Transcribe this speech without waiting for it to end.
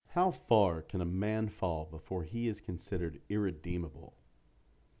How far can a man fall before he is considered irredeemable?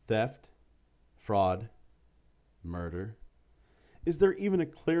 Theft? Fraud? Murder? Is there even a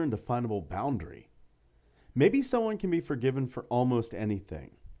clear and definable boundary? Maybe someone can be forgiven for almost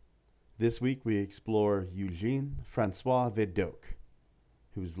anything. This week we explore Eugene Francois Vidocq,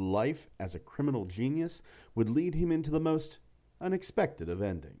 whose life as a criminal genius would lead him into the most unexpected of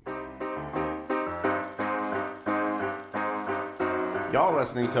endings. You're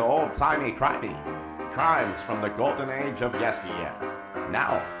listening to Old Timey Crimey, crimes from the golden age of yesteryear.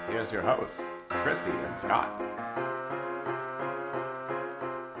 Now, here's your hosts, Christy and Scott.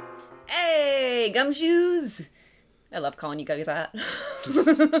 Hey, gumshoes! I love calling you guys that.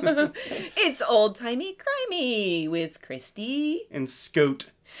 It's Old Timey Crimey with Christy And Scout.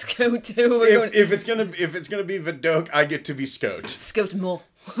 Scout. If it's gonna be Vidocq, I get to be Scout. Scout Mort.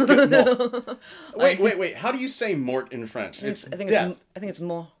 Wait. How do you say Mort in French? I think it's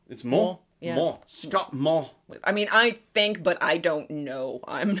Mort. It's Mort. Yeah. Mort. Scott Mort. I mean, I think, but I don't know.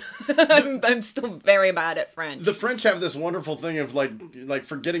 I'm still very bad at French. The French have this wonderful thing of like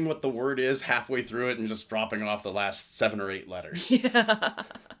forgetting what the word is halfway through it and just dropping off the last 7 or 8 letters. Yeah.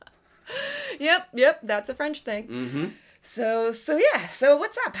 Yep. That's a French thing. Mm-hmm. So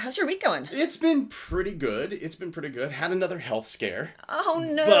what's up? How's your week going? It's been pretty good. Had another health scare. Oh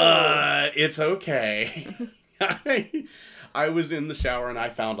no. But it's okay. I was in the shower and I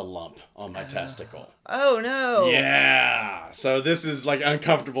found a lump on my testicle. Oh no. Yeah. So this is like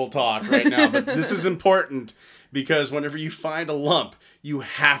uncomfortable talk right now, but this is important because whenever you find a lump, you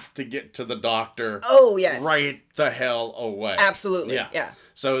have to get to the doctor. Oh yes. Right the hell away. Absolutely. Yeah.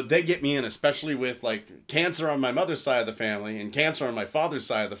 So they get me in, especially with like cancer on my mother's side of the family and cancer on my father's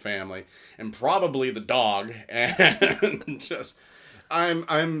side of the family, and probably the dog, and just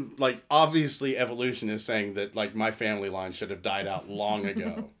I'm like, obviously evolution is saying that like my family line should have died out long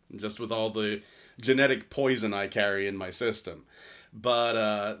ago, just with all the genetic poison I carry in my system.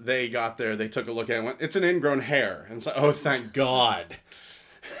 But they got there, they took a look at it and went, it's an ingrown hair. And so, oh, thank God.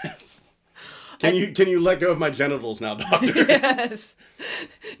 Can you let go of my genitals now, doctor? Yes.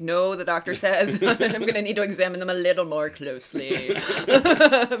 No, the doctor says. I'm going to need to examine them a little more closely.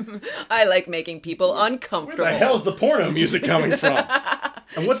 I like making people uncomfortable. Where the hell's the porno music coming from?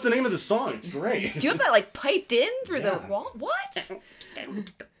 And what's the name of the song? It's great. Do you have that like piped in through the wall? What?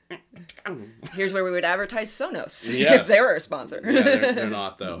 Here's where we would advertise Sonos. Yes. If they were a sponsor. Yeah, they're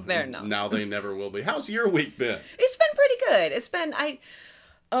not, though. They're not. Now they never will be. How's your week been? It's been pretty good. It's been,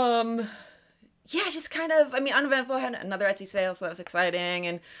 yeah, just kind of, uneventful. I had another Etsy sale, so that was exciting.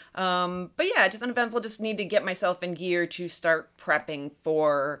 And, but yeah, just uneventful. Just need to get myself in gear to start prepping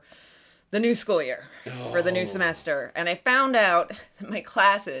for the new school year, for the new semester. And I found out that my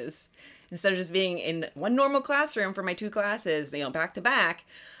classes, instead of just being in one normal classroom for my 2 classes, back to back,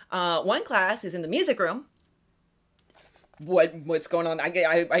 one class is in the music room. What's going on? I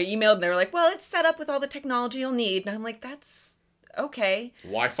emailed and they were like, well, it's set up with all the technology you'll need. And I'm like, that's okay.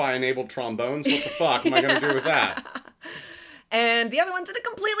 Wi-Fi enabled trombones? What the fuck am I going to do with that? And the other one's in a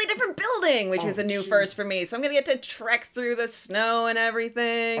completely different building, which is a new first for me. So I'm going to get to trek through the snow and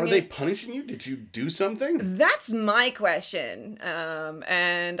everything. Are they punishing you? Did you do something? That's my question.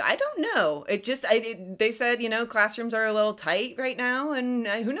 And I don't know. They said, classrooms are a little tight right now. And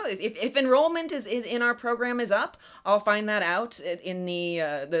who knows? If enrollment is in our program is up, I'll find that out in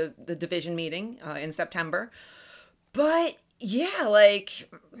the division meeting in September. But yeah,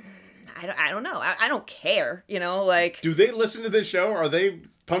 like, I don't know. I don't care, like. Do they listen to this show? Are they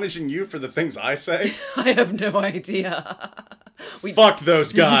punishing you for the things I say? I have no idea. Fuck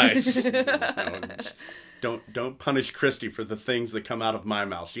those guys. No, don't punish Christy for the things that come out of my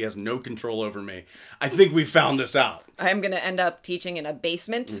mouth. She has no control over me. I think we found this out. I'm going to end up teaching in a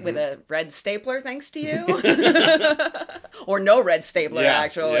basement with a red stapler, thanks to you. Or no red stapler,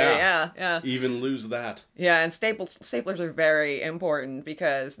 actually. Yeah. Even lose that. Yeah, and staplers are very important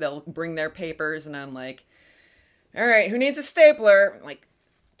because they'll bring their papers and I'm like, all right, who needs a stapler? Like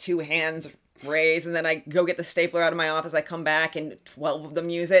 2 hands raised, and then I go get the stapler out of my office. I come back and 12 of them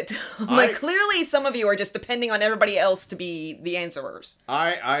use it. Like, clearly some of you are just depending on everybody else to be the answerers.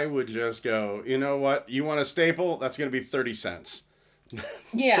 I would just go, you know what? You want a staple? That's going to be 30 cents.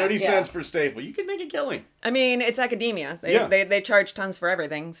 Yeah. 30 cents per staple. You can make a killing. I mean, it's academia. They charge tons for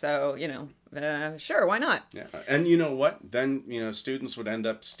everything, so, sure, why not? Yeah. And you know what? Then, students would end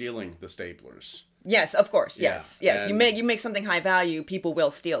up stealing the staplers. Yes, of course. Yes. Yeah. You make something high value, people will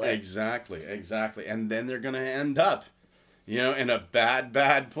steal it. Exactly. And then they're going to end up, in a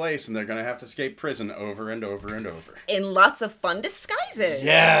bad place, and they're going to have to escape prison over and over and over. In lots of fun disguises.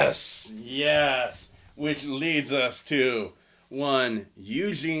 Yes. Which leads us to one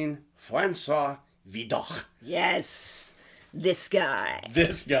Eugene Francois Vidocq. Yes. This guy.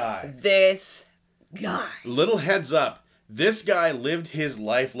 This guy. This guy. Little heads up. This guy lived his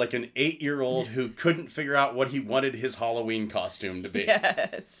life like an 8-year-old who couldn't figure out what he wanted his Halloween costume to be.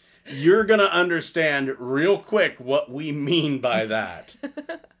 Yes. You're going to understand real quick what we mean by that.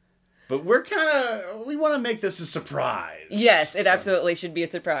 But we want to make this a surprise. Yes, it absolutely should be a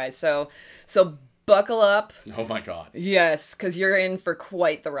surprise. So buckle up. Oh my God. Yes, because you're in for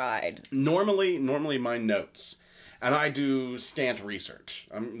quite the ride. Normally my notes, and I do scant research.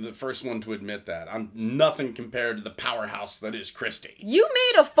 I'm the first one to admit that. I'm nothing compared to the powerhouse that is Christy. You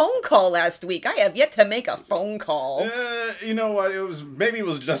made a phone call last week. I have yet to make a phone call. You know what? Maybe it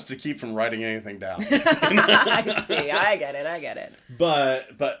was just to keep from writing anything down. I see. I get it.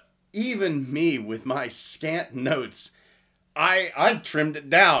 But even me with my scant notes, I trimmed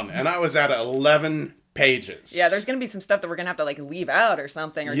it down, and I was at 11 pages. Yeah, there's going to be some stuff that we're going to have to like leave out or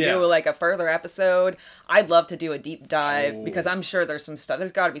something, or Yeah. do like a further episode. I'd love to do a deep dive because I'm sure there's some stuff.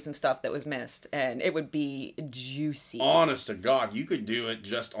 There's got to be some stuff that was missed, and it would be juicy. Honest to God, you could do it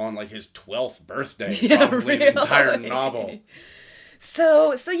just on like his 12th birthday. Yeah, Probably the entire really. novel.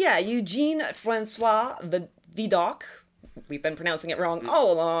 So yeah, Eugene Francois Vidocq. We've been pronouncing it wrong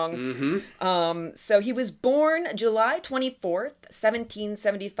all along. Mm-hmm. So he was born July 24th,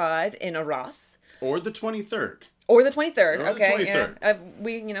 1775 in Arras. Or the 23rd. Or the 23rd, Or the okay. 23rd. Yeah.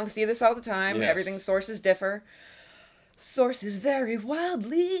 We see this all the time. Yes. Everything's sources differ. Sources vary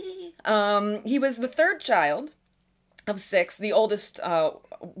wildly. He was the third child of 6. The oldest,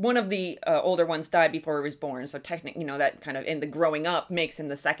 one of the older ones died before he was born. So technically, that kind of in the growing up makes him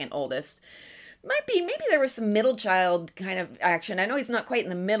the second oldest. Maybe there was some middle child kind of action. I know he's not quite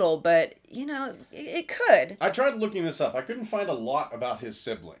in the middle, but, it could. I tried looking this up. I couldn't find a lot about his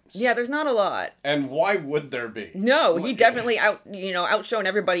siblings. Yeah, there's not a lot. And why would there be? No, he definitely outshone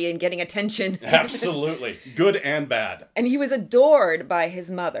everybody in getting attention. Absolutely. Good and bad. And he was adored by his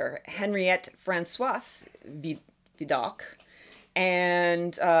mother, Henriette Françoise Vidocq.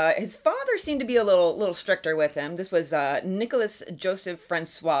 And his father seemed to be a little stricter with him. This was Nicolas Joseph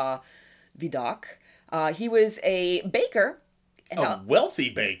Francois Vidocq. He was a baker. A wealthy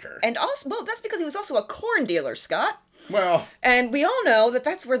baker. And also, well, that's because he was also a corn dealer, Scott. Well, And we all know that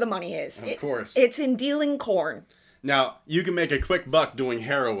that's where the money is. Of course. It's in dealing corn. now, you can make a quick buck doing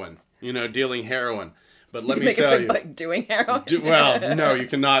heroin. Dealing heroin. But let me Make a tell quick you. buck doing heroin. Well, no, you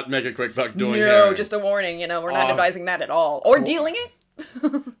cannot make a quick buck doing No, heroin. just a warning. We're not advising that at all. Or dealing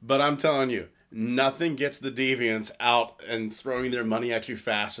it. But I'm telling you, nothing gets the deviants out and throwing their money at you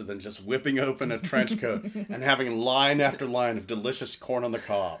faster than just whipping open a trench coat and having line after line of delicious corn on the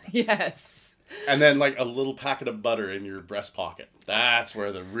cob. Yes. And then like a little packet of butter in your breast pocket. That's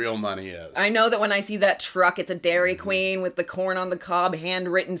where the real money is. I know that when I see that truck at the Dairy Queen with the corn on the cob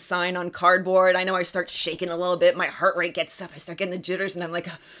handwritten sign on cardboard, I know I start shaking a little bit. My heart rate gets up. I start getting the jitters and I'm like,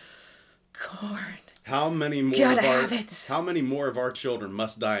 corn. How many more Gotta of our have it. How many more of our children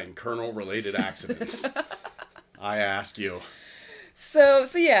must die in colonel-related accidents? I ask you. So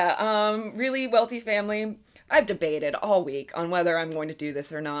yeah, really wealthy family. I've debated all week on whether I'm going to do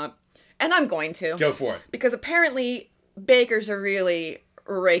this or not. And I'm going to. Go for it. Because apparently bakers are really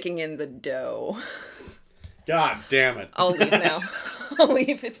raking in the dough. God damn it. I'll leave now. I'll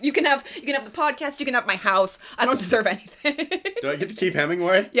leave it. You can have the podcast, you can have my house. I don't deserve anything. Do I get to keep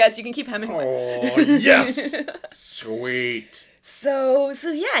Hemingway? Yes, you can keep Hemingway. Oh, yes. Sweet. So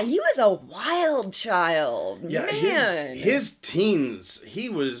yeah, he was a wild child. Yeah, Man. his teens, he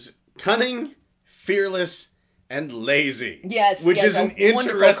was cunning, fearless, and lazy. Yes, which yes, is an a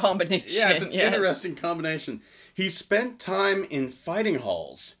wonderful interesting combination, Yeah, it's an yes. interesting combination. He spent time in fighting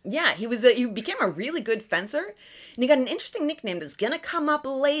halls. Yeah, he became a really good fencer, and he got an interesting nickname that's gonna come up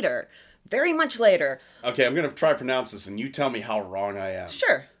later. Very much later. Okay, I'm gonna try to pronounce this, and you tell me how wrong I am.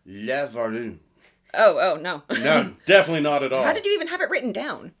 Sure. Le Varlin. Oh, no. No, definitely not at all. How did you even have it written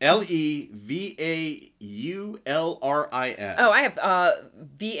down? Levaulrin. Oh, I have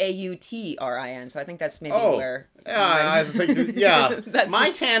Vautrin, so I think that's maybe where. Yeah, I think yeah. That's- My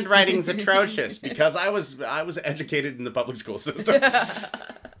handwriting's atrocious because I was educated in the public school system.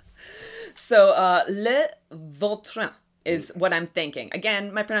 So, Le Vautrin is what I'm thinking.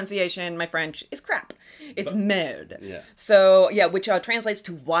 Again, my pronunciation, my French is crap. It's merde. Yeah. So, yeah, which translates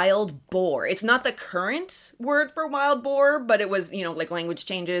to wild boar. It's not the current word for wild boar, but it was, like language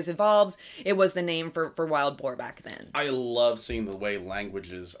changes, evolves. It was the name for wild boar back then. I love seeing the way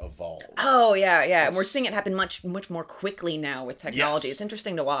languages evolve. Oh, yeah. And we're seeing it happen much, much more quickly now with technology. Yes. It's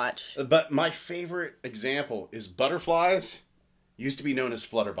interesting to watch. But my favorite example is butterflies used to be known as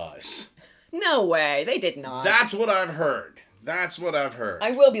flutterbys. No way. They did not. That's what I've heard. That's what I've heard.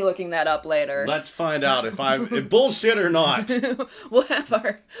 I will be looking that up later. Let's find out if I'm bullshit or not. We'll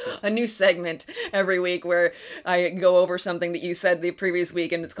have a new segment every week where I go over something that you said the previous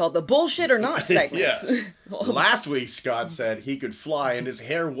week, and it's called the bullshit or not segment. Yes. Last week, Scott said he could fly and his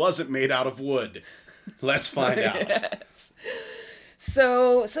hair wasn't made out of wood. Let's find out. Yes.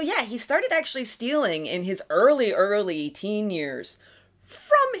 So yeah, he started actually stealing in his early teen years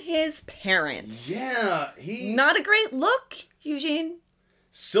from his parents. Yeah, Not a great look, Eugene.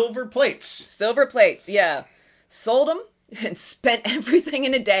 Silver plates. Silver plates, yeah. Sold them and spent everything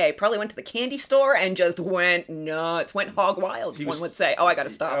in a day. Probably went to the candy store and just went nuts. Went hog wild, one would say. Oh, I gotta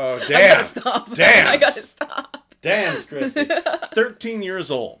stop. Oh, I damn. gotta stop. Damn. I gotta stop. Damn, Christy. 13 years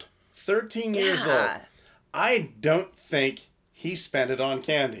old. 13 years old. Yeah. I don't think he spent it on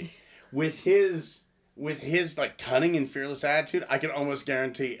candy. With his like cunning and fearless attitude, I can almost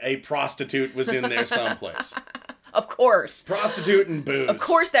guarantee a prostitute was in there someplace. Of course. Prostitute and booze. Of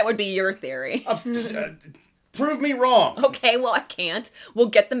course that would be your theory. Prove me wrong. Okay, well, I can't. We'll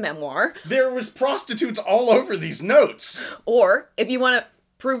get the memoir. There was prostitutes all over these notes. Or, if you want to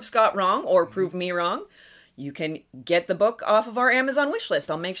prove Scott wrong or prove me wrong, you can get the book off of our Amazon wish list.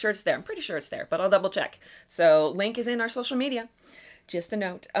 I'll make sure it's there. I'm pretty sure it's there, but I'll double check. So, link is in our social media. Just a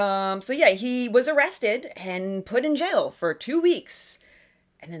note. So yeah, he was arrested and put in jail for 2 weeks.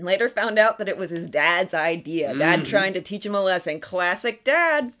 And then later found out that it was his dad's idea. Dad trying to teach him a lesson. Classic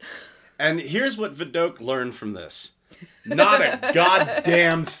dad. And here's what Vidocq learned from this. Not a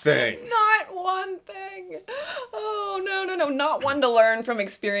goddamn thing. Not one thing. Oh, no. Not one to learn from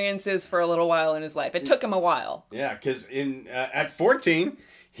experiences for a little while in his life. It took him a while. Yeah, because at 14,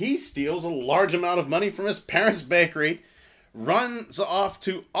 he steals a large amount of money from his parents' bakery, runs off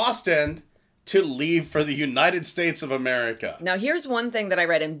to Ostend to leave for the United States of America. Now, here's one thing that I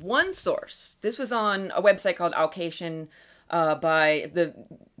read in one source. This was on a website called Alcation by the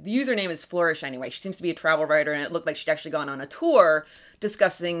username is Flourish anyway. She seems to be a travel writer, and it looked like she'd actually gone on a tour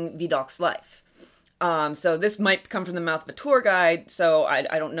discussing Vidocq's life. So this might come from the mouth of a tour guide, so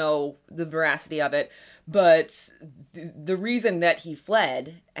I don't know the veracity of it. But the reason that he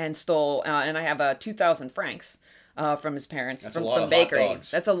fled and stole, and I have 2,000 francs from his parents That's a from lot of bakery. hot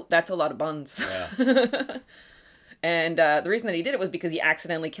dogs. That's a lot of buns. Yeah. And the reason that he did it was because he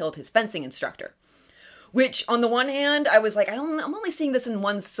accidentally killed his fencing instructor. Which, on the one hand, I was like, I'm only seeing this in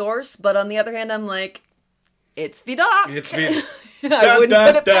one source, but on the other hand, I'm like, it's Vidocq. It's Vidocq. I wouldn't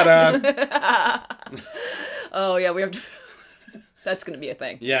put it past. Oh, yeah, we have to... That's going to be a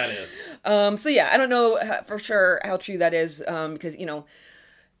thing. Yeah, it is. So, yeah, I don't know for sure how true that is, because, you know,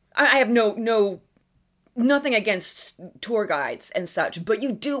 I have nothing against tour guides and such, but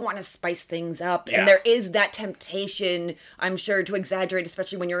you do want to spice things up. Yeah. And there is that temptation, I'm sure, to exaggerate,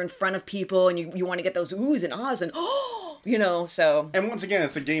 especially when you're in front of people and you want to get those oohs and ahs and you know, so. And once again,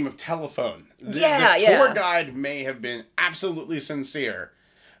 it's a game of telephone. The Yeah. tour guide may have been absolutely sincere,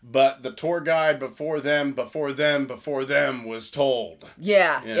 but the tour guide before them was told.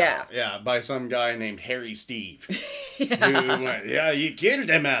 Yeah. By some guy named Harry Steve. Who went, you killed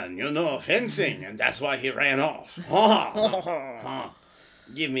a man, fencing, and that's why he ran off.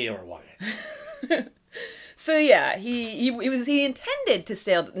 Give me your wallet. So yeah, he intended to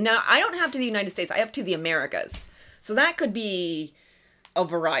sail. Now, I don't have to the United States, I have to the Americas. So that could be a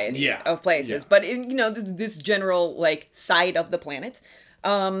variety of places. Yeah. But in, this general like side of the planet.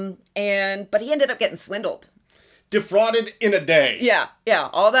 But he ended up getting swindled. Defrauded in a day. Yeah.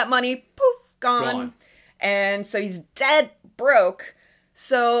 All that money, poof, gone. And so he's dead broke.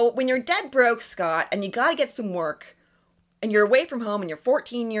 So when you're dead broke, Scott, and you gotta get some work, and you're away from home and you're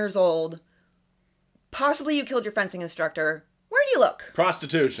 14 years old, possibly you killed your fencing instructor, where do you look?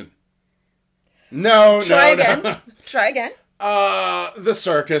 Prostitution. No. Try again. The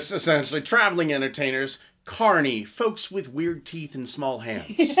circus, essentially. Traveling entertainers. Carny, folks with weird teeth and small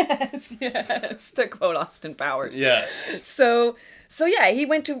hands. Yes, to quote Austin Powers. Yes. So yeah, he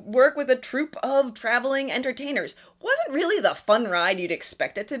went to work with a troupe of traveling entertainers. Wasn't really the fun ride you'd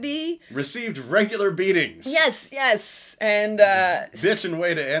expect it to be. Received regular beatings. Yes. And, bitchin'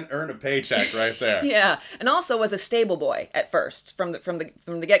 way to earn a paycheck right there. yeah. And also was a stable boy at first. From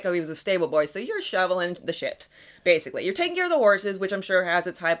the get-go, he was a stable boy. So you're shoveling the shit, basically. You're taking care of the horses, which I'm sure has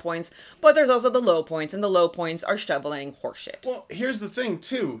its high points, but there's also the low points, and the low points are shoveling horse shit. Well, here's the thing,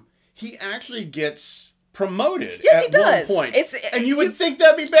 too. He actually gets promoted Yes, he at does. one point. And you would think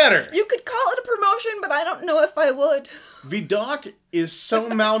that'd be better. You could call it a promotion, but I don't know if I would. Vidocq is so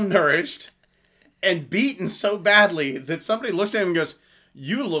malnourished and beaten so badly that somebody looks at him and goes,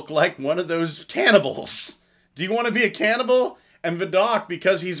 you look like one of those cannibals. Do you want to be a cannibal? And Vidocq,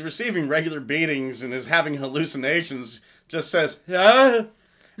 because he's receiving regular beatings and is having hallucinations, just says, yeah,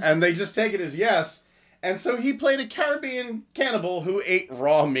 and they just take it as yes. And so he played a Caribbean cannibal who ate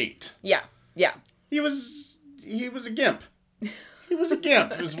raw meat. Yeah. Yeah. He was a gimp. He was a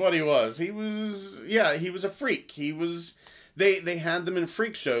gimp, is what he was. He was a freak. They had them in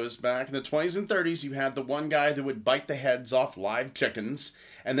freak shows back in the 20s and 30s. You had the one guy that would bite the heads off live chickens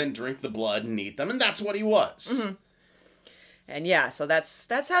and then drink the blood and eat them, and that's what he was. Mm-hmm. And yeah, so that's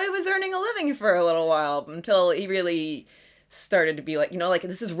how he was earning a living for a little while until he really started to be like, like,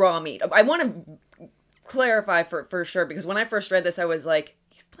 this is raw meat. I want to clarify for sure, because when I first read this, I was like,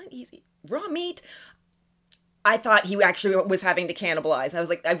 he's raw meat. I thought he actually was having to cannibalize. I was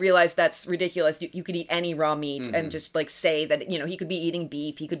like, I realized that's ridiculous. You could eat any raw meat and just like say that, he could be eating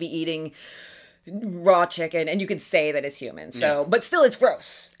beef, he could be eating raw chicken, and you could say that it's human. So, but still, it's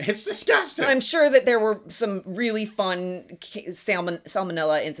gross. It's disgusting. I'm sure that there were some really fun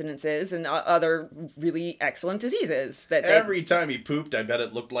salmonella incidences and other really excellent diseases. Every time he pooped, I bet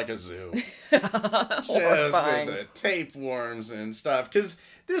it looked like a zoo. Just with the tapeworms and stuff. Because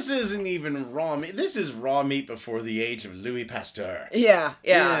this isn't even raw meat. This is raw meat before the age of Louis Pasteur. Yeah.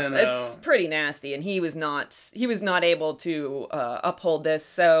 It's pretty nasty, and he was not able to uphold this.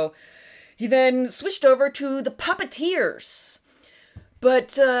 So he then switched over to the puppeteers. But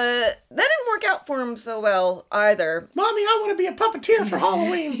that didn't work out for him so well either. Mommy, I want to be a puppeteer for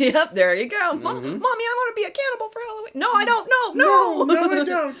Halloween. Yep, there you go. Mommy, I want to be a cannibal for Halloween. No, I don't. No, I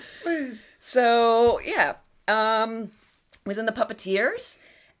don't. Please. So, yeah. Was in the puppeteers.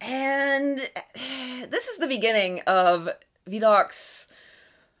 And this is the beginning of Vidocq's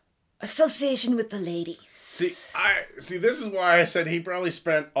association with the ladies. See, this is why I said he probably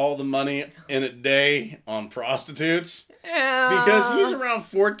spent all the money in a day on prostitutes. Yeah. Because he's around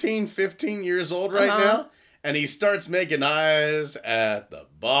 14, 15 years old right now, and he starts making eyes at the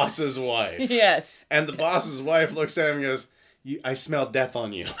boss's wife. Yes. And the boss's wife looks at him and goes, I smell death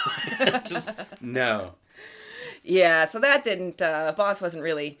on you. Just, no. Yeah, so that didn't, boss wasn't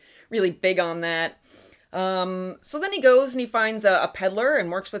really big on that. So then he goes and he finds a peddler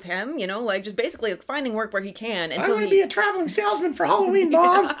and works with him, like just basically finding work where he can. I want to be a traveling salesman for Halloween,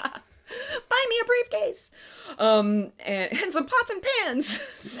 Mom. Buy me a briefcase. And some pots and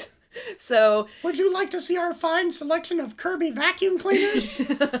pans. So. Would you like to see our fine selection of Kirby vacuum cleaners?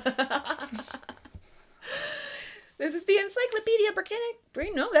 This is the Encyclopedia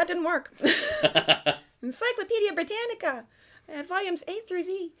Britannica. No, that didn't work. Encyclopedia Britannica. Volumes A through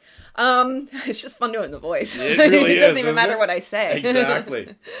Z. It's just fun doing the voice. It really doesn't even matter what I say.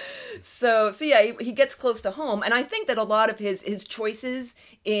 Exactly. So yeah, he gets close to home, and I think that a lot of his choices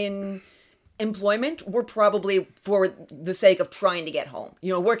in employment were probably for the sake of trying to get home.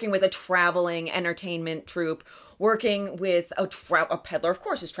 Working with a traveling entertainment troupe, working with a peddler, of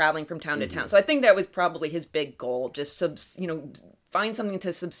course, is traveling from town to town. So I think that was probably his big goal, just find something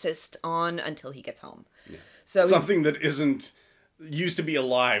to subsist on until he gets home. Yeah. So something that isn't used to be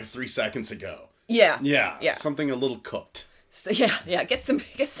alive 3 seconds ago. Yeah. Something a little cooked. So yeah, get some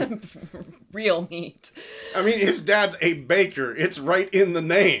real meat. I mean, his dad's a baker. It's right in the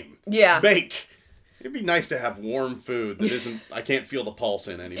name. Yeah. Bake. It'd be nice to have warm food that isn't, I can't feel the pulse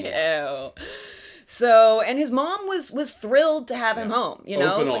in anymore. Ew. So, and his mom was thrilled to have him home,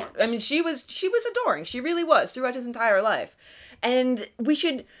 Open arms. I mean, she was adoring. She really was throughout his entire life. And we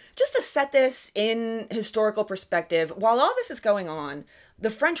should, just to set this in historical perspective, while all this is going on,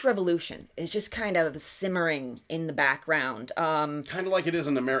 the French Revolution is just kind of simmering in the background. Kind of like it is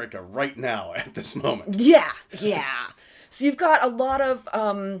in America right now at this moment. Yeah. So you've got a lot of,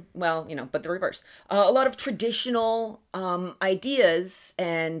 but the reverse. A lot of traditional ideas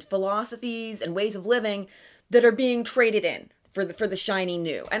and philosophies and ways of living that are being traded in for the shiny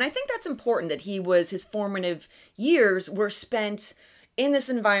new. And I think that's important that his formative years were spent in this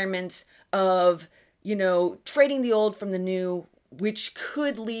environment of, trading the old from the new, which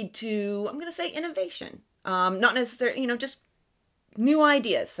could lead to, I'm going to say, innovation. Not necessarily, just new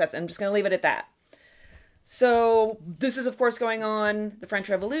ideas. I'm just going to leave it at that. So this is, of course, going on, the French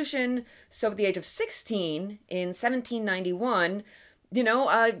Revolution. So at the age of 16, in 1791,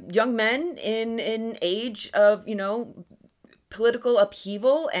 young men in age of, political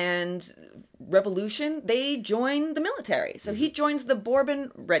upheaval and revolution, they join the military. So he joins the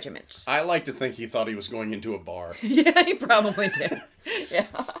Bourbon Regiment. I like to think he thought he was going into a bar. Yeah, he probably did.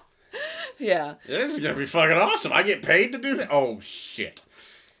 Yeah. This is going to be fucking awesome. I get paid to do that? Oh, shit.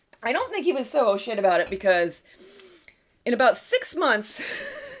 I don't think he was so shit about it because in about 6 months...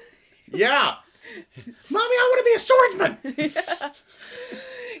 Yeah. Mommy, I want to be a swordsman. Yeah.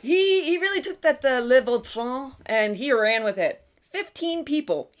 He really took that Le Vautrin and he ran with it. 15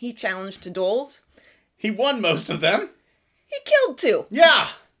 people he challenged to duels. He won most of them. he killed 2. Yeah.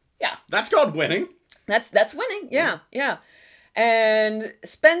 Yeah. That's called winning. That's winning. Yeah. Yeah. And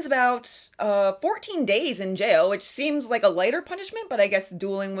spends about 14 days in jail, which seems like a lighter punishment, but I guess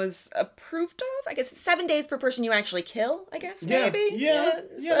dueling was approved of. I guess 7 days per person you actually kill, I guess, maybe. Yeah,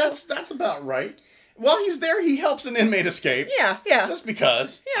 that's about right. While he's there, he helps an inmate escape. Yeah, yeah. Just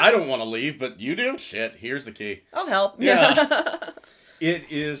because. Yeah. I don't want to leave, but you do? Shit, here's the key. I'll help. Yeah. It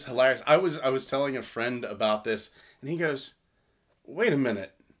is hilarious. I was telling a friend about this, and he goes, "Wait a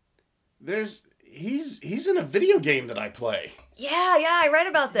minute. He's in a video game that I play." Yeah, I read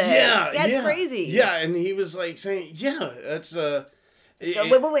about this. Yeah, it's crazy. Yeah, and he was like saying, "Yeah, it's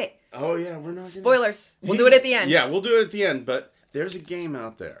Wait. Oh yeah, we're not Spoilers. We'll do it at the end. Yeah, we'll do it at the end. But there's a game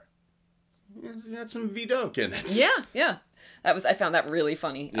out there. It's got some Vidok in it. Yeah. I found that really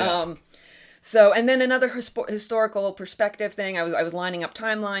funny. Yeah. So, and then another historical perspective thing, I was lining up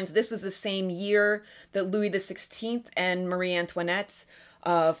timelines. This was the same year that Louis XVI and Marie Antoinette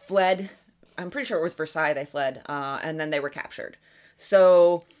fled. I'm pretty sure it was Versailles they fled, and then they were captured.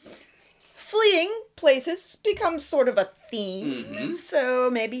 So, fleeing places becomes sort of a theme. Mm-hmm.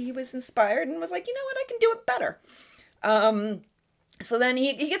 So, maybe he was inspired and was like, you know what, I can do it better. So then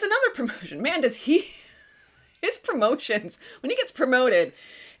he gets another promotion. Man, does he... His promotions, when he gets promoted...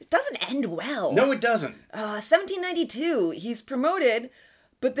 It doesn't end well. No, it doesn't. 1792, he's promoted,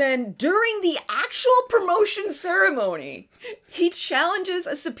 but then during the actual promotion ceremony, he challenges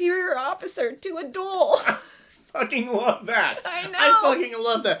a superior officer to a duel. Fucking love that. I know. I fucking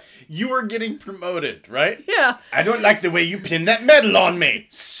love that. You are getting promoted, right? Yeah. I don't like the way you pinned that medal on me.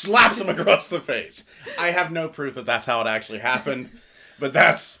 Slaps him across the face. I have no proof that that's how it actually happened, but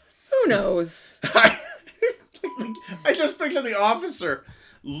that's... Who knows? I just picture the officer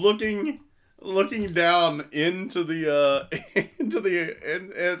looking down into the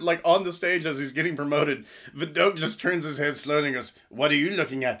like on the stage as he's getting promoted. Vidok just turns his head slowly and goes, "What are you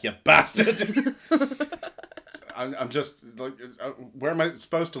looking at, you bastard?" I'm just like, where am I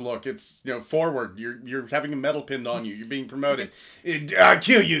supposed to look? It's, forward. You're having a medal pinned on you. You're being promoted. I'll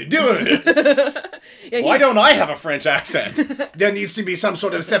kill you. Do it. Yeah, Why don't I have a French accent? There needs to be some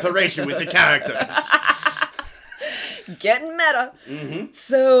sort of separation with the characters. Getting meta. Mm-hmm.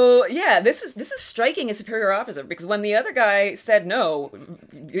 So yeah, this is striking a superior officer, because when the other guy said no,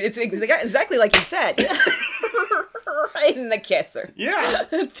 it's exactly like you said, right in the kisser. Yeah,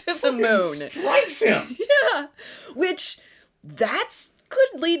 to the moon. Strikes him. Yeah, which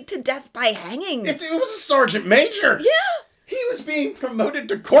could lead to death by hanging. It was a sergeant major. Yeah, he was being promoted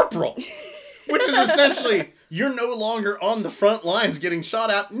to corporal, which is essentially you're no longer on the front lines getting shot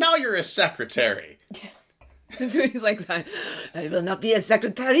at. Now you're a secretary. Yeah. He's like, I will not be a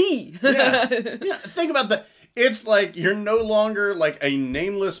secretary. Yeah. Think about that. It's like you're no longer like a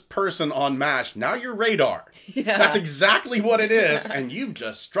nameless person on MASH. Now you're radar. Yeah. That's exactly what it is. And you've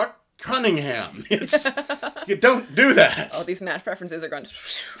just struck Cunningham. You don't do that. Oh, these MASH references are going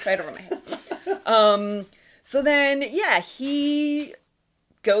right over my head. So then, yeah, he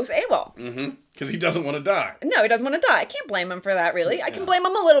goes AWOL. Mm-hmm. Because he doesn't want to die. No, he doesn't want to die. I can't blame him for that, really. I can blame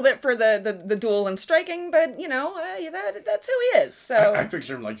him a little bit for the duel and striking, but, that's who he is. So I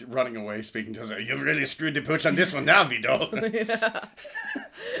picture him, like, running away, speaking to us. You've really screwed the pooch on this one now, Vidal. Yeah.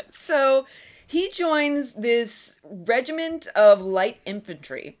 So he joins this regiment of light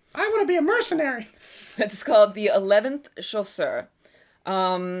infantry. I want to be a mercenary. That's called the 11th Chasseurs.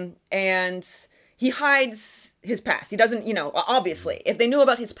 And he hides his past. He doesn't, obviously, if they knew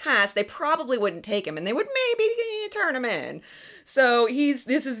about his past, they probably wouldn't take him, and they would maybe turn him in. So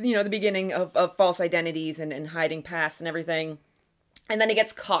this is, the beginning of false identities and hiding past and everything. And then he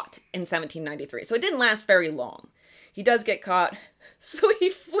gets caught in 1793. So it didn't last very long. He does get caught. So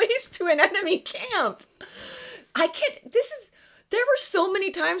he flees to an enemy camp. There were so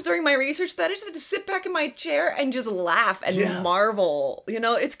many times during my research that I just had to sit back in my chair and just laugh and marvel.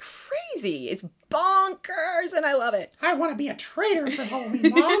 It's crazy. It's bonkers, and I love it. I want to be a traitor for Halloween,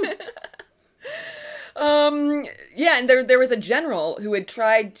 Mom. Yeah, and there was a general who had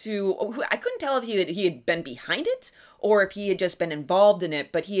tried to... I couldn't tell if he had been behind it or if he had just been involved in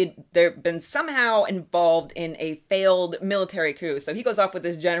it, but there been somehow involved in a failed military coup. So he goes off with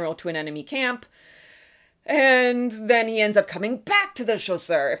this general to an enemy camp. And then he ends up coming back to the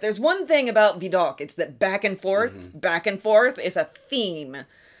Chasseurs. If there's one thing about Vidocq, it's that back and forth is a theme.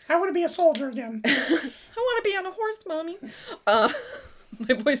 I want to be a soldier again. I want to be on a horse, Mommy.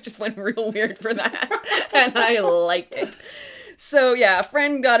 My voice just went real weird for that, and I liked it. So yeah, a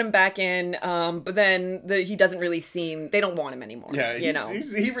friend got him back in, but then he doesn't really they don't want him anymore. Yeah,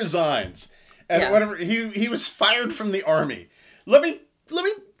 he resigns. And whatever, he was fired from the army. Let me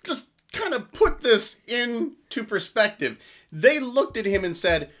just kind of put this into perspective. They looked at him and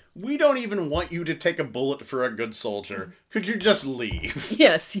said, "We don't even want you to take a bullet for a good soldier. Could you just leave?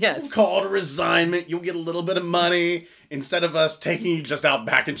 Yes, yes. Call it a resignment. You'll get a little bit of money instead of us taking you just out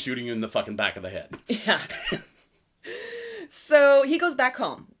back and shooting you in the fucking back of the head." Yeah. So he goes back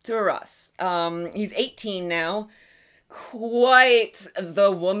home to Arras. He's 18 now. Quite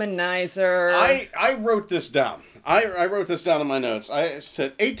the womanizer. I wrote this down. I wrote this down in my notes. I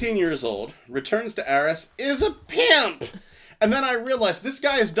said 18 years old, returns to Arras, is a pimp. And then I realized this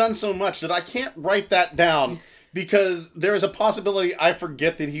guy has done so much that I can't write that down because there is a possibility I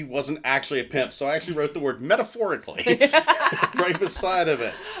forget that he wasn't actually a pimp. So I actually wrote the word metaphorically right beside of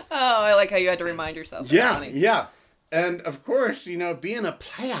it. Oh, I like how you had to remind yourself. That's Yeah, funny. yeah. And of course, you know, being a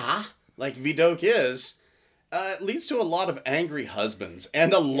player like Vidocq is, leads to a lot of angry husbands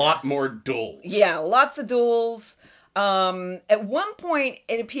and a lot more duels. Yeah, lots of duels. At one point,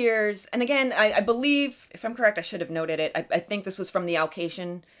 it appears, and again, I believe, if I'm correct, I should have noted it. I think this was from the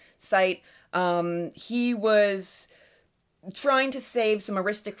Alcation site. He was trying to save some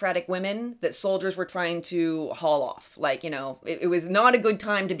aristocratic women that soldiers were trying to haul off. Like, you know, it was not a good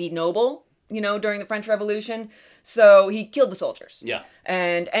time to be noble, you know, during the French Revolution. So he killed the soldiers. Yeah.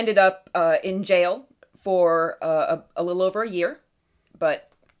 And ended up in jail for a little over a year.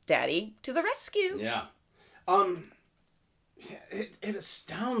 But Daddy to the rescue. Yeah. It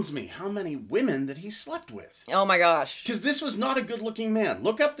astounds me how many women that he slept with. Oh my gosh. Because this was not a good-looking man.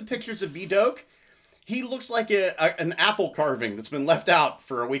 Look up the pictures of Vidocq. He looks like an apple carving that's been left out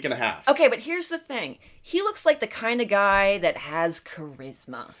for a week and a half. Okay, but here's the thing. He looks like the kind of guy that has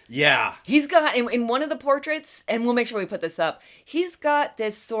charisma. Yeah. He's got, in one of the portraits, and we'll make sure we put this up, he's got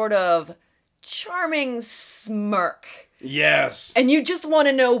this sort of charming smirk. Yes. And you just want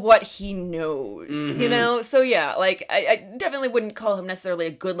to know what he knows, you know? So yeah, like, I definitely wouldn't call him necessarily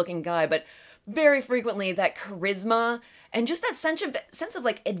a good-looking guy, but very frequently that charisma and just that sense of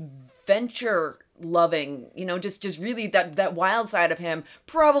like adventure loving, you know, just really that wild side of him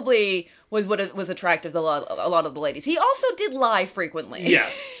probably was what was attractive to a lot of the ladies. He also did lie frequently.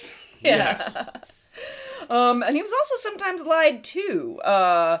 Yes. Yeah. Yes. And he was also sometimes lied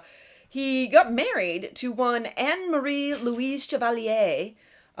to. He got married to one Anne-Marie Louise Chevalier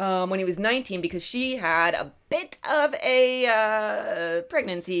when he was 19 because she had a bit of a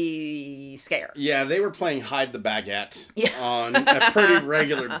pregnancy scare. Yeah, they were playing hide the baguette on a pretty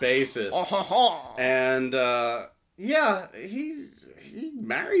regular basis. And, yeah, he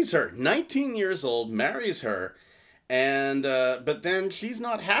marries her. 19 years old, marries her. And, but then she's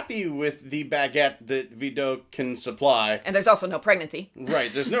not happy with the baguette that Vidocq can supply. And there's also no pregnancy.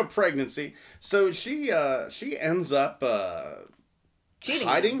 Right, there's no pregnancy. So she ends up, Cheating.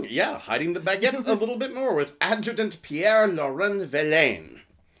 hiding the baguette a little bit more with Adjutant Pierre-Laurent Verlaine.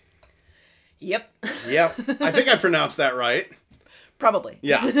 Yep. Yep, I think I pronounced that right. Probably.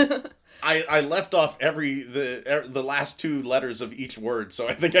 Yeah. I left off the last two letters of each word, so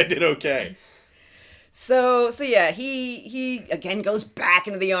I think I did okay. So yeah, he again goes back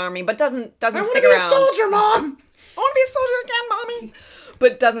into the army, but doesn't stick around. I want to be a soldier, Mom! I want to be a soldier again, Mommy!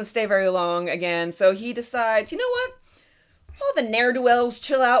 But doesn't stay very long again, so he decides, you know what? All the ne'er-do-wells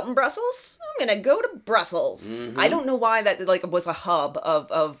chill out in Brussels. I'm gonna go to Brussels. Mm-hmm. I don't know why that like was a hub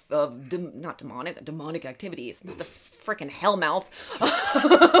of not demonic activities. The frickin' Hellmouth.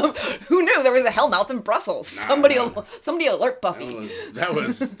 Who knew there was a Hellmouth in Brussels? Somebody alert Buffy. That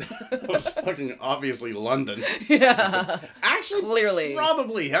was fucking obviously London. Yeah. Actually, Clearly.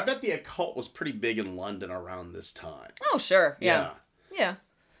 probably. I bet the occult was pretty big in London around this time. Oh sure. Yeah.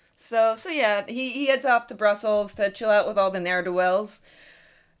 So yeah, he heads off to Brussels to chill out with all the ne'er-do-wells,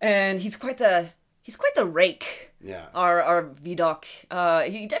 and he's quite the rake. Yeah. Our Vidocq.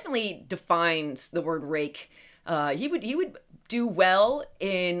 He definitely defines the word rake. He would do well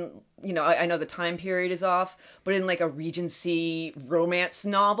in, you know, I know the time period is off, but in like a Regency romance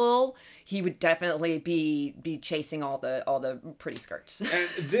novel, he would definitely be chasing all the pretty skirts. And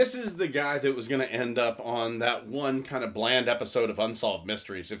this is the guy that was going to end up on that one kind of bland episode of Unsolved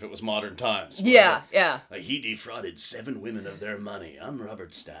Mysteries if it was modern times. Yeah, yeah. Like, he defrauded 7 women of their money. I'm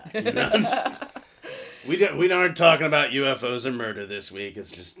Robert Stack. You know? we aren't talking about UFOs or murder this week.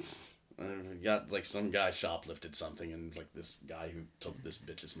 It's just... we got, like, some guy shoplifted something, and, like, this guy who took this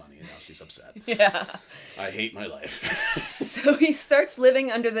bitch's money, and now she's upset. Yeah. I hate my life. So he starts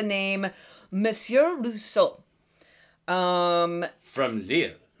living under the name Monsieur Rousseau. From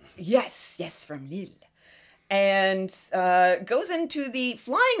Lille. Yes, from Lille. And goes into the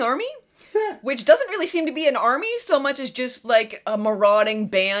flying army, which doesn't really seem to be an army so much as just, like, a marauding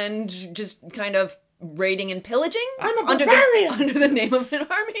band just kind of raiding and pillaging. I'm a barbarian! Under the name of an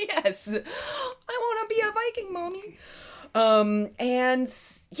army, yes. I want to be a Viking, Mommy. And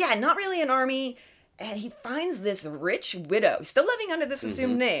yeah, not really an army. And he finds this rich widow, he's still living under this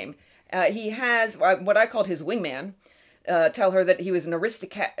assumed name. He has what I called his wingman tell her that he was an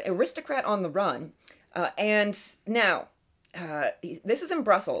aristocrat on the run. And now, this is in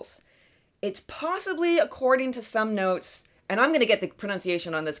Brussels. It's possibly, according to some notes, and I'm going to get the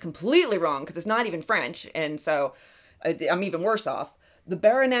pronunciation on this completely wrong because it's not even French, and so I'm even worse off. The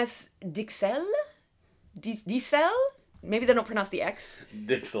Baroness Dixel? Dixel? Maybe they don't pronounce the X.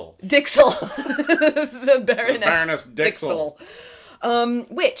 Dixel. Dixel. The Baroness Dixel.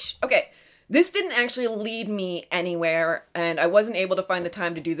 Which, okay, this didn't actually lead me anywhere, and I wasn't able to find the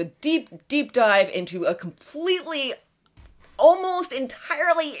time to do the deep dive into a completely, almost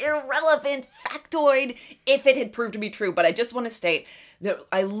entirely irrelevant factoid if it had proved to be true. But I just want to state that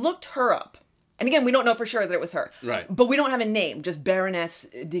I looked her up. And again, we don't know for sure that it was her. Right. But we don't have a name, just Baroness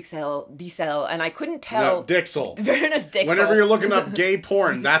Dixel, and I couldn't tell. No, Dixel. Baroness Dixel. Whenever you're looking up gay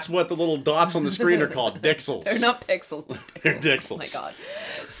porn, that's what the little dots on the screen are called, Dixels. They're not pixels. They're Dixels. Oh my god.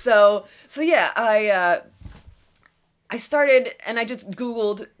 So yeah, I started and I just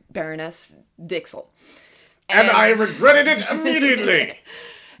Googled Baroness Dixel. And I regretted it immediately.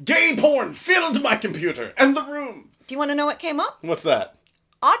 Gay porn filled my computer and the room. Do you want to know what came up? What's that?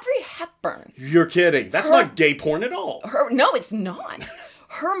 Audrey Hepburn. You're kidding. That's not gay porn at all. No, it's not.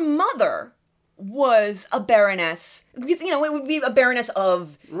 Her mother was a baroness. You know, it would be a baroness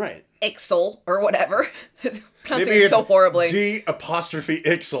of Right. Ixel or whatever. Pronouncing Maybe it so horribly.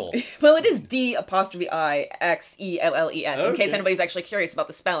 D''Ixel. Well, it is D''Ixelles, in case Okay. anybody's actually curious about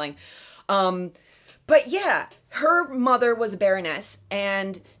the spelling. But yeah, her mother was a baroness,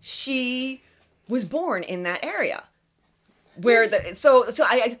 and she was born in that area. Where so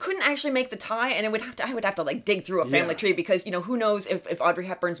I couldn't actually make the tie, and I would have to like dig through a family tree because, you know, who knows if Audrey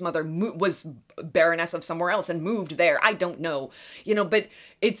Hepburn's mother was baroness of somewhere else and moved there. I don't know, you know, but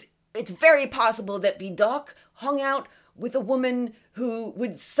it's very possible that Vidocq hung out with a woman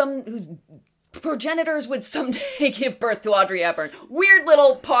whose progenitors would someday give birth to Audrey Hepburn. Weird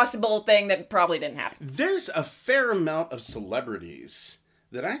little possible thing that probably didn't happen. There's a fair amount of celebrities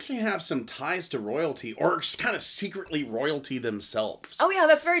that actually have some ties to royalty or kind of secretly royalty themselves. Oh yeah,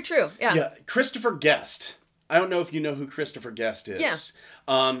 that's very true. Yeah. Christopher Guest. I don't know if you know who Christopher Guest is. Yeah.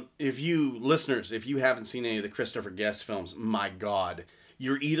 If you haven't seen any of the Christopher Guest films, my God,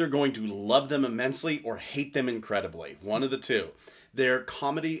 you're either going to love them immensely or hate them incredibly. One of the two. They're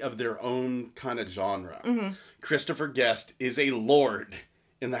comedy of their own kind of genre. Mm-hmm. Christopher Guest is a lord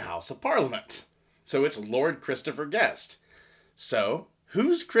in the House of Parliament. So it's Lord Christopher Guest. So,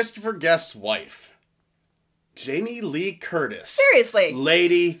 who's Christopher Guest's wife? Jamie Lee Curtis. Seriously.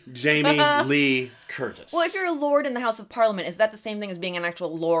 Lady Jamie Lee Curtis. Well, if you're a lord in the House of Parliament, is that the same thing as being an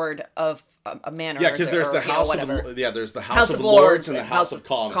actual lord of a manor? Yeah, because there's the House there's the House of Lords and the House of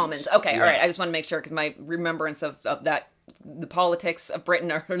Commons. Okay, all right. I just want to make sure because my remembrance of that, the politics of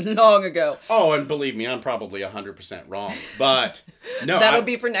Britain are long ago. Oh, and believe me, I'm probably 100% wrong. But no, that'll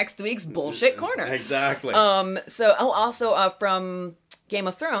be for next week's bullshit corner. Exactly. Also from Game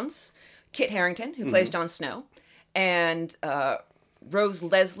of Thrones, Kit Harington, who plays Jon Snow, and Rose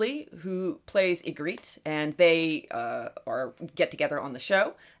Leslie, who plays Ygritte, and they get together on the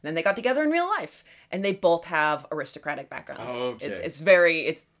show. And then they got together in real life, and they both have aristocratic backgrounds. Okay. It's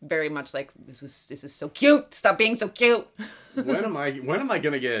very much like this is so cute. Stop being so cute. When am I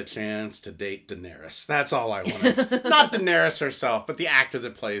gonna get a chance to date Daenerys? That's all I want. Not Daenerys herself, but the actor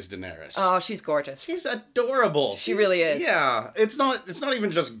that plays Daenerys. Oh, she's gorgeous. She's adorable. She really is. Yeah, it's not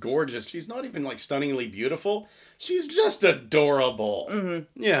even just gorgeous. She's not even like stunningly beautiful. She's just adorable.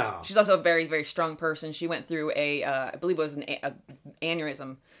 Mm-hmm. Yeah. She's also a very, very strong person. She went through I believe it was an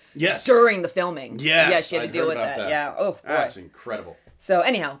aneurysm. Yes. During the filming. Yes. Yeah, she had to deal with that. Yeah. Oh, boy. That's incredible. So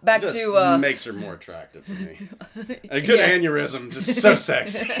anyhow, back just to makes her more attractive to me. A good aneurysm, just so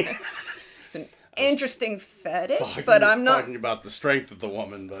sexy. It's an interesting fetish, but I'm not talking about the strength of the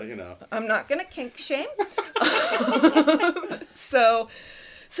woman, but you know. I'm not gonna kink shame. So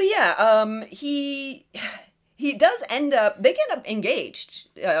yeah, he does end up. They end up engaged,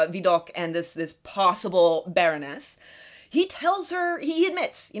 Vidocq and this possible baroness. He tells her. He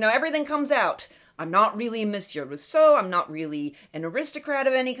admits, everything comes out. I'm not really Monsieur Rousseau. I'm not really an aristocrat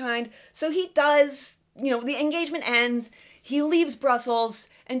of any kind. So he does. The engagement ends. He leaves Brussels,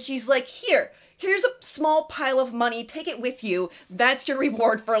 and she's like, Here's a small pile of money. Take it with you. That's your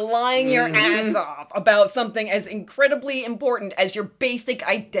reward for lying your ass off about something as incredibly important as your basic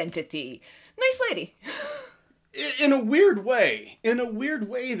identity. Nice lady. In a weird way,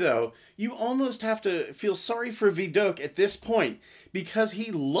 though, you almost have to feel sorry for Vidocq at this point because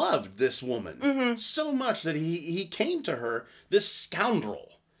he loved this woman so much that he came to her, this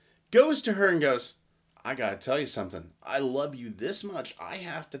scoundrel, goes to her and goes, I gotta tell you something. I love you this much. I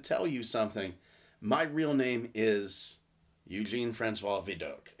have to tell you something. My real name is Eugene Francois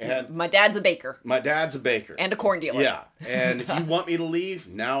Vidocq. And My dad's a baker. my dad's a baker. And a corn dealer. Yeah. And if you want me to leave,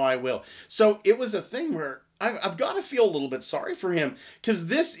 now I will. So it was a thing where I've got to feel a little bit sorry for him, because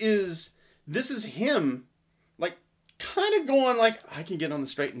this is him, like, kind of going like, I can get on the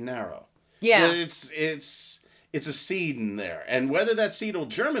straight and narrow. Yeah. But it's a seed in there, and whether that seed will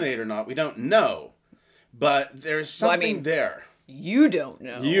germinate or not, we don't know. But there's something there. You don't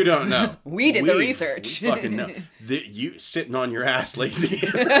know. You don't know. We did the research. We fucking know. You sitting on your ass, lazy.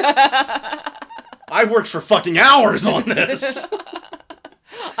 I worked for fucking hours on this.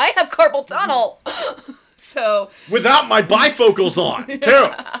 I have carpal tunnel. So Without my bifocals on,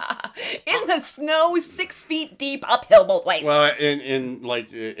 too. in the snow, 6 feet deep, uphill both ways. Well,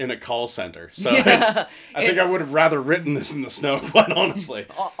 in a call center. So Yeah. I think I would have rather written this in the snow, quite honestly.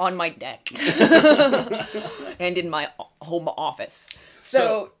 On my deck. And in my home office.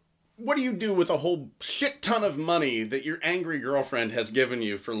 So What do you do with a whole shit ton of money that your angry girlfriend has given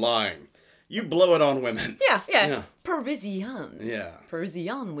you for lying? You blow it on women. yeah. Parisian. Yeah.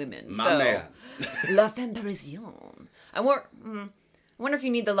 Parisian women. My man. La femme parisienne. I wonder if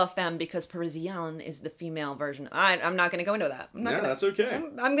you need the La Femme because Parisienne is the female version. I'm not going to go into that. That's okay.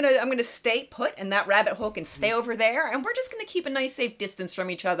 I'm gonna stay put in that rabbit hole and stay over there, and we're just gonna keep a nice safe distance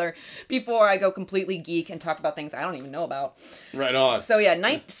from each other before I go completely geek and talk about things I don't even know about. Right on. So yeah,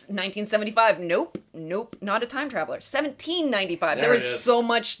 1975. Nope, not a time traveler. 1795. There There was it is. so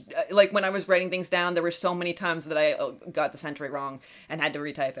much. Like when I was writing things down, there were so many times that I got the century wrong and had to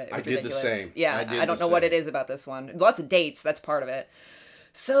retype it. It was I did the ridiculous. same. Yeah, I did I don't the know what same. it is about this one. Lots of dates. That's part of it.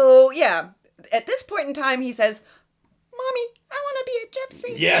 So yeah, at this point in time, he says, "Mommy, I want to be a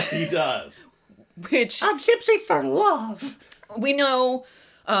gypsy." Yes, he does. Which I'm gypsy for love. we know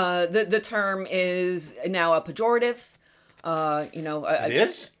the term is now a pejorative. It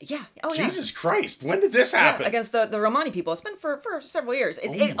is? Yeah. Oh yeah. Jesus Christ, when did this Yeah, happen? against the Romani people. It's been for several years.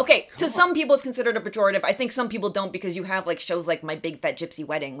 Oh Okay, to some people it's considered a pejorative. I think some people don't because you have like shows like My Big Fat Gypsy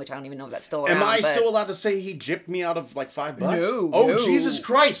Wedding, which I don't even know if that's still around. Am I but- still allowed to say he gypped me out of like $5? No, Oh, no. Jesus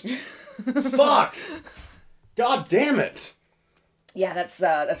Christ. Fuck. God damn it. Yeah,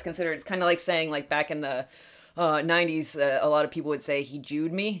 that's considered. It's kind of like saying like back in the 90s, a lot of people would say he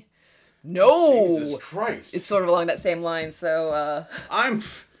Jewed me. No, Jesus Christ. it's sort of along that same line. So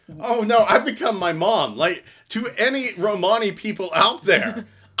Oh no, I've become my mom. Like, to any Romani people out there,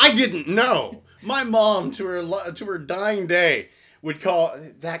 I didn't know. My mom, to her dying day, would call,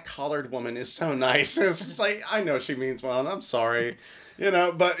 that collared woman is so nice. And it's just like, I know she means well, and I'm sorry.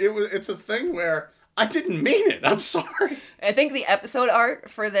 But it's a thing where I didn't mean it. I'm sorry. I think the episode art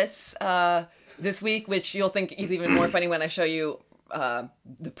for this week, which you'll think is even more funny when I show you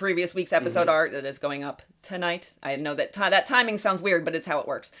the previous week's episode art that is going up tonight. I know that that timing sounds weird, but it's how it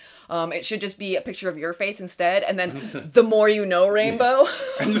works. It should just be a picture of your face instead, and then the more you know rainbow.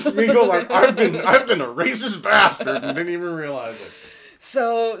 And just me go like, I've been a racist bastard and didn't even realize it.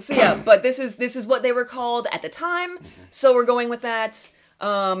 So yeah, but this is what they were called at the time. So we're going with that.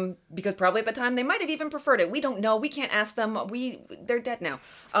 Because probably at the time they might have even preferred it. We don't know. We can't ask them. They're dead now.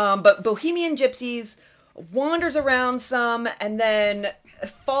 But Bohemian Gypsies wanders around some and then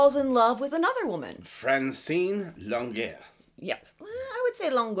falls in love with another woman. Francine Longuet. Yes, I would say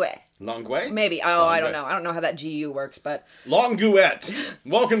Longuet. Longuet? Maybe. Oh, I don't know. I don't know how that GU works, but Longuet.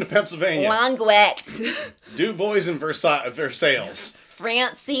 Welcome to Pennsylvania. Longuet. Du Bois and Versailles.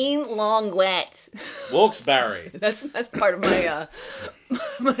 Francine Longuet. Wilkes-Barre. That's part of my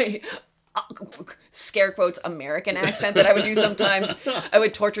my scare quotes American accent that I would do sometimes. I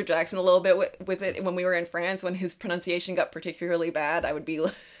would torture Jackson a little bit with it when we were in France when his pronunciation got particularly bad. I would be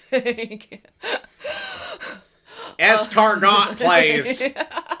like Escargot, please.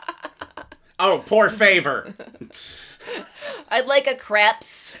 Oh, poor favor. I'd like a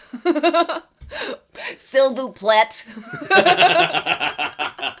crepes. S'il vous plaît.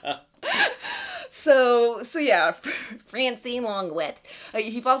 So yeah, Francine Longuet.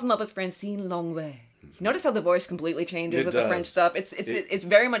 He falls in love with Francine Longuet. Notice how the voice completely changes It with does. the French stuff. It's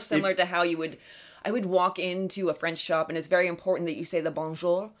very much similar to how I would walk into a French shop, and it's very important that you say the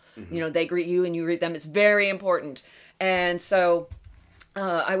bonjour. Mm-hmm. They greet you and you greet them. It's very important. And so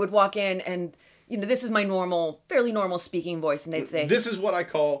I would walk in, and this is my fairly normal speaking voice, and they'd say, This is what I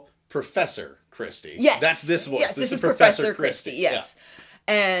call Professor Christie. yes, That's this voice. Yes, this is Professor Christie. Yes.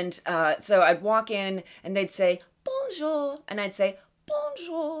 And so I'd walk in, and they'd say bonjour, and I'd say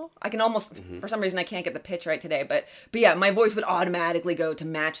bonjour. I can almost, for some reason, I can't get the pitch right today, but yeah, my voice would automatically go to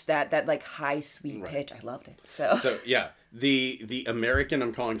match that like high sweet pitch. I loved it. So yeah, the American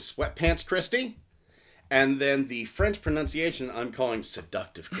I'm calling sweatpants Christy, and then the French pronunciation I'm calling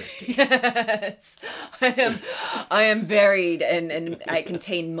seductive Christy. Yes, I am varied and I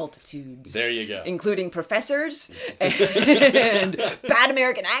contain multitudes. There you go. Including professors and bad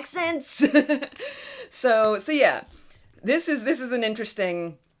American accents. So yeah, this is an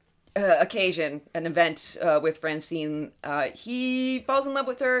interesting occasion, an event with Francine. He falls in love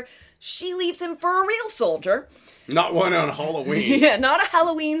with her. She leaves him for a real soldier. Not one on Halloween. Yeah, not a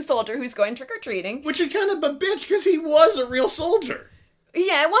Halloween soldier who's going trick-or-treating. Which is kind of a bitch because he was a real soldier.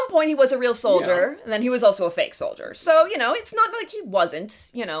 Yeah, at one point he was a real soldier, and then he was also a fake soldier. So, it's not like he wasn't,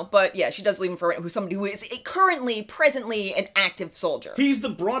 but yeah, she does leave him for somebody who is presently an active soldier. He's the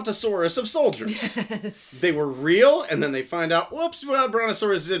Brontosaurus of soldiers. Yes. They were real, and then they find out, whoops, well,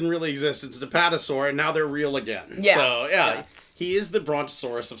 Brontosaurus didn't really exist. It's the Patasaur, and now they're real again. Yeah. So, yeah. He is the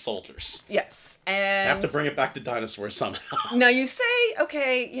Brontosaurus of soldiers. Yes. And have to bring it back to dinosaurs somehow. Now you say,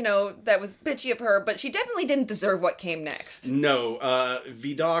 okay, that was bitchy of her, but she definitely didn't deserve what came next. No,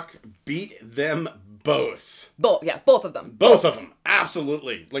 Vidocq beat them both. Both of them. Both of them,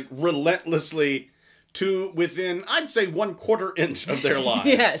 absolutely. Like, relentlessly to within, I'd say, 1/4 inch of their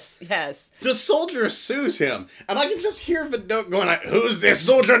lives. Yes. The soldier sues him, and I can just hear Vidocq going like, who's this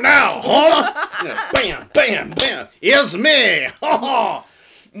soldier now, huh? Bam, bam, bam, it's me, ha ha.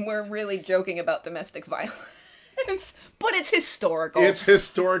 We're really joking about domestic violence, but it's historical. It's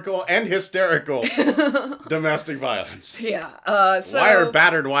historical and hysterical domestic violence. Yeah. So why are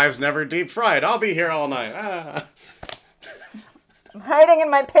battered wives never deep fried? I'll be here all night. I'm hiding in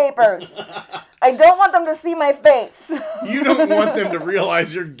my papers. I don't want them to see my face. You don't want them to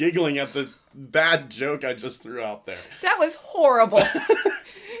realize you're giggling at the bad joke I just threw out there. That was horrible.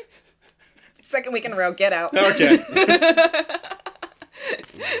 Second week in a row. Get out. Okay.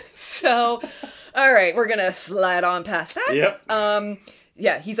 So, all right, we're gonna slide on past that. Yep.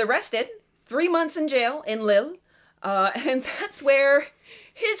 Yeah, he's arrested, 3 months in jail in Lille, and that's where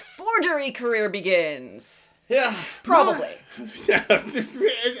his forgery career begins. Yeah. Probably. Yeah,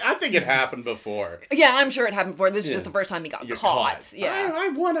 I think it happened before. Yeah, I'm sure it happened before. This is just the first time he got caught. Yeah. I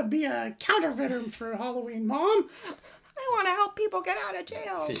want to be a counterfeiter for Halloween, Mom. I want to help people get out of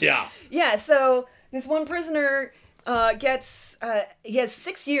jail. Yeah. Yeah, so this one prisoner he has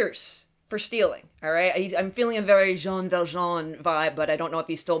 6 years for stealing, all right? I'm feeling a very Jean Valjean vibe, but I don't know if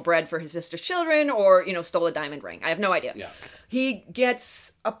he stole bread for his sister's children or, stole a diamond ring. I have no idea. Yeah. He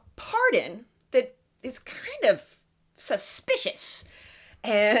gets a pardon that is kind of suspicious.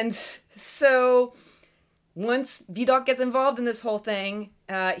 And so once Vidocq gets involved in this whole thing,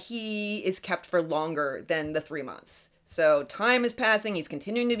 he is kept for longer than the 3 months. So time is passing, he's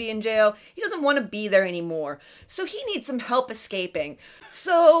continuing to be in jail, he doesn't want to be there anymore, so he needs some help escaping.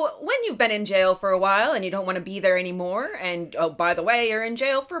 So when you've been in jail for a while and you don't want to be there anymore, and oh, by the way, you're in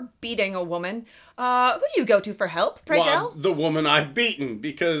jail for beating a woman, who do you go to for help, pray tell? The woman I've beaten,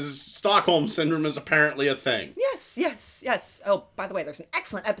 because Stockholm Syndrome is apparently a thing. Yes. Oh, by the way, there's an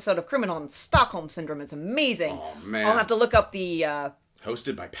excellent episode of Criminal on Stockholm Syndrome, it's amazing. Oh, man. I'll have to look up the...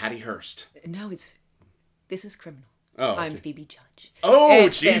 Hosted by Patty Hearst. No, This is Criminal. Oh, okay. I'm Phoebe Judge. Oh,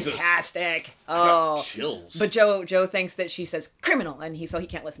 it's Jesus. Fantastic. I got chills. But Joe thinks that she says criminal, and he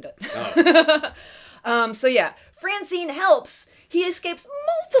can't listen to it. Oh. So yeah, Francine helps. He escapes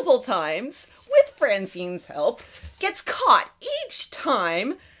multiple times with Francine's help, gets caught each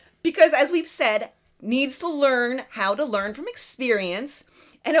time, because as we've said, needs to learn how to learn from experience.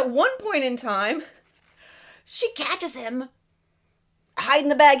 And at one point in time, she catches him hiding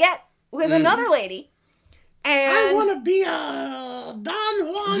the baguette with another lady. And I want to be a Don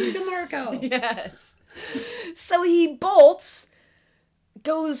Juan DeMarco. Yes. So he bolts,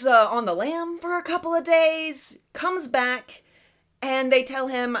 goes on the lam for a couple of days, comes back, and they tell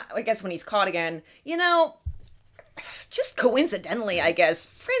him, I guess when he's caught again, just coincidentally, I guess,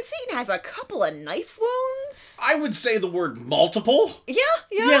 Francine has a couple of knife wounds. I would say the word multiple.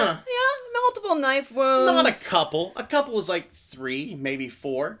 Yeah. Multiple knife wounds. Not a couple. A couple is like 3, maybe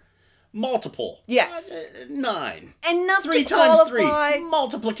 4. Multiple. Yes. 9. Enough 3 to times qualify. 3.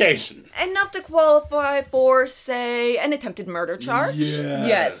 Multiplication. Enough to qualify for, say, an attempted murder charge.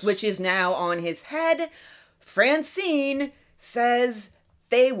 Yes, which is now on his head. Francine says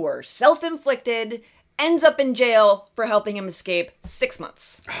they were self-inflicted, ends up in jail for helping him escape 6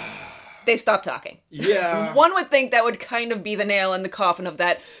 months. They stop talking. Yeah. One would think that would kind of be the nail in the coffin of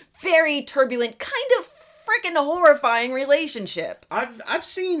that very turbulent, kind of freaking horrifying relationship. I've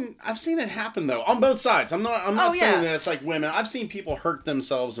seen it happen though on both sides. I'm not saying that it's like women. I've seen people hurt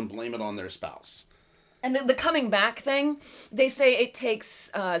themselves and blame it on their spouse. And the coming back thing, they say it takes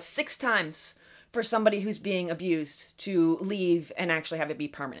 6 times for somebody who's being abused to leave and actually have it be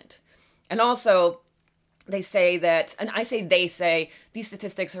permanent. And also, they say that, and I say they say, these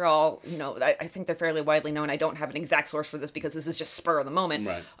statistics are all, I think they're fairly widely known. I don't have an exact source for this because this is just spur of the moment.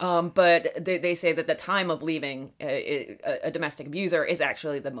 Right. But they say that the time of leaving a domestic abuser is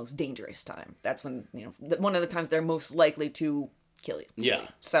actually the most dangerous time. That's when, one of the times they're most likely to kill you. Yeah.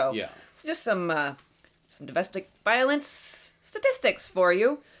 So, it's just some domestic violence statistics for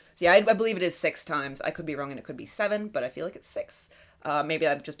you. Yeah, I believe it is 6 times. I could be wrong and it could be 7, but I feel like it's 6. Maybe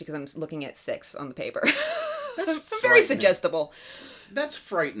that's just because I'm looking at 6 on the paper. That's very suggestible. That's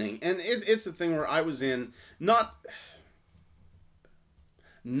frightening. And it's the thing where I was in not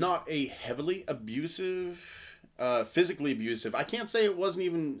a heavily abusive, physically abusive. I can't say it wasn't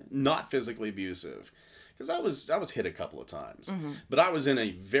even not physically abusive. Because I was hit a couple of times. Mm-hmm. But I was in a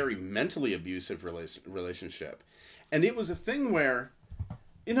very mentally abusive relationship. And it was a thing where,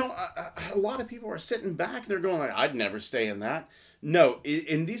 a lot of people are sitting back. They're going like, I'd never stay in that. No,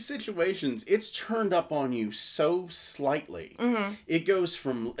 in these situations, it's turned up on you so slightly. Mm-hmm. It goes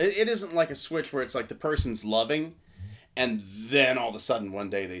from, it isn't like a switch where it's like the person's loving and then all of a sudden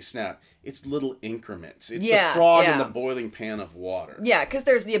one day they snap. It's little increments. It's the frog in the boiling pan of water. Yeah, because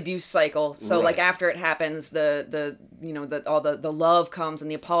there's the abuse cycle. So right. like after it happens, the love comes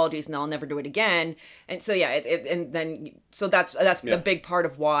and the apologies, and I'll never do it again. And so that's a big part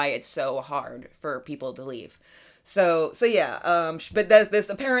of why it's so hard for people to leave. So but there's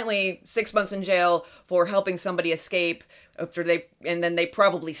apparently 6 months in jail for helping somebody escape and then they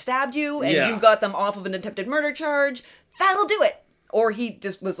probably stabbed you and you got them off of an attempted murder charge. That'll do it. Or he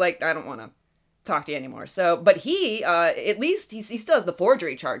just was like, I don't want to talk to you anymore. So, but he, at least he still has the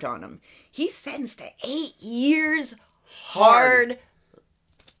forgery charge on him. He's sentenced to 8 years hard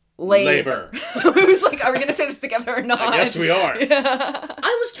labor. It was like, are we going to say this together or not? I guess we are. Yeah.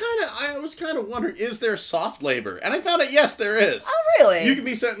 I was kind of wondering, is there soft labor? And I found out, yes, there is. Oh, really? You can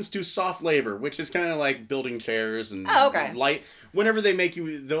be sentenced to soft labor, which is kind of like building chairs and light. Whenever they make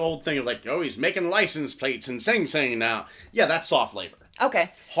you the old thing of like, oh, he's making license plates and Sing now. Yeah, that's soft labor.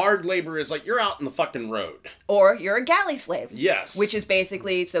 Okay. Hard labor is like you're out in the fucking road. Or you're a galley slave. Yes. Which is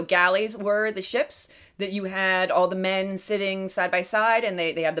basically, so galleys were the ships that you had all the men sitting side by side and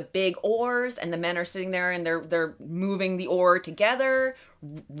they have the big oars and the men are sitting there and they're moving the oar together,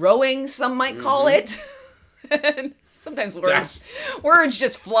 rowing, some might call it. And sometimes words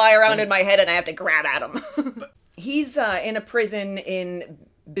just fly around in my head and I have to grab at them. He's in a prison in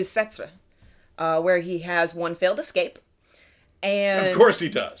Bicêtre, where he has one failed escape. And of course he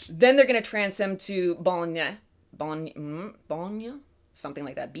does. Then they're going to transfer him to Bagne, something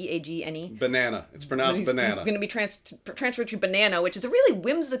like that. Bagne. Banana. It's pronounced banana. He's going to be transferred to Banana, which is a really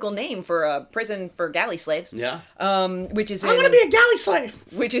whimsical name for a prison for galley slaves. Yeah. Which is I want to be a galley slave.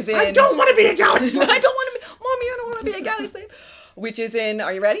 Which is in. I don't want to be a galley slave. I don't want to be. Mommy, I don't want to be a galley slave. Which is in.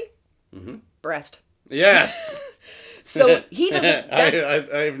 Are you ready? Mm-hmm. Brest. Yes. So he doesn't. I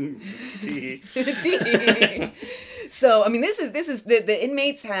have tea. Tea. So I mean, this is the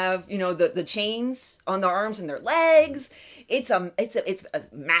inmates have the chains on their arms and their legs. It's a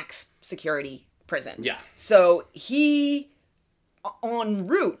max security prison. Yeah. So he en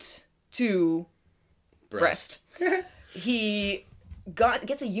route to Brest. He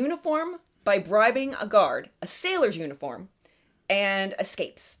gets a uniform by bribing a guard, a sailor's uniform, and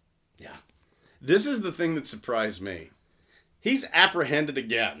escapes. Yeah. This is the thing that surprised me. He's apprehended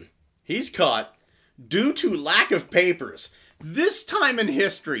again. He's caught due to lack of papers. This time in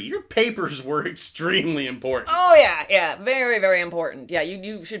history, your papers were extremely important. Oh, yeah. Very, very important. Yeah,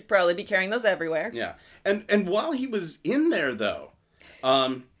 you should probably be carrying those everywhere. Yeah. And while he was in there, though,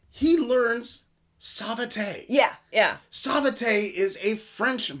 he learns savate. Yeah. Savate is a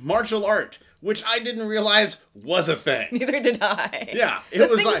French martial art, which I didn't realize was a thing. Neither did I. Yeah. It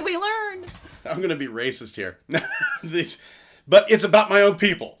was things we learned. I'm going to be racist here. But it's about my own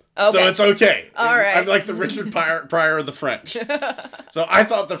people. Okay. So it's okay. All right. I'm like the Richard Pryor of the French. So I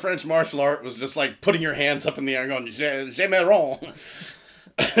thought the French martial art was just like putting your hands up in the air and going, Je me rends.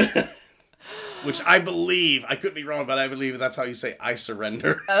 Which I believe, I could be wrong, but I believe that's how you say I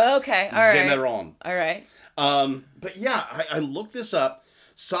surrender. Okay, all right. Je me rends. All right. But yeah, I looked this up.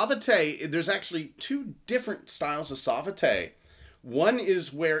 Savate, there's actually 2 different styles of savate. One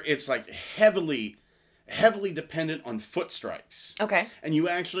is where it's like heavily heavily dependent on foot strikes. Okay. And you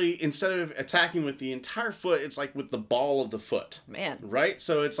actually, instead of attacking with the entire foot, it's like with the ball of the foot. Man. Right?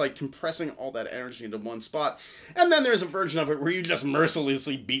 So it's like compressing all that energy into one spot. And then there's a version of it where you just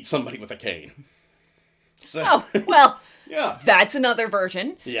mercilessly beat somebody with a cane. So, Oh, well, yeah. that's another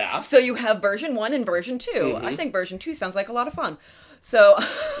version. Yeah. So you have version 1 and version 2. I think version 2 sounds like a lot of fun. So,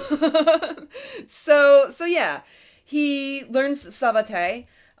 so yeah, he learns savate,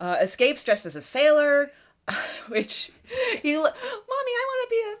 escapes dressed as a sailor, which Mommy, I want to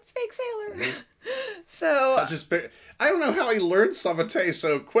be a fake sailor. So I don't know how he learned savate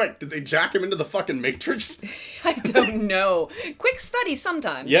so quick. Did they jack him into the fucking Matrix? I don't know. Quick study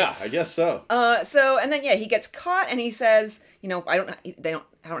sometimes. Yeah, I guess so. And then he gets caught and he says, I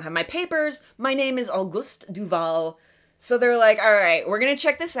don't have my papers. My name is Auguste Duval. So they're like, all right, we're going to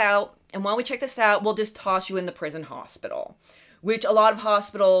check this out. And while we check this out, we'll just toss you in the prison hospital, which a lot of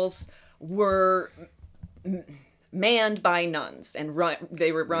hospitals were manned by nuns and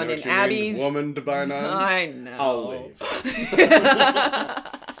they were run in abbeys. Womaned by nuns. I know. I'll leave.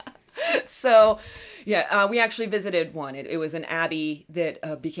 So, we actually visited one. It was an abbey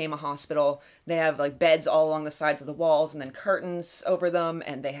that became a hospital. They have like beds all along the sides of the walls and then curtains over them.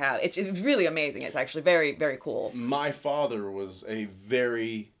 And they have, it's really amazing. It's actually very, very cool. My father was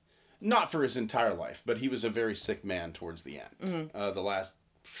not for his entire life, but he was a very sick man towards the end. The last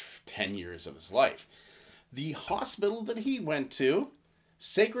 10 years of his life. The hospital that he went to,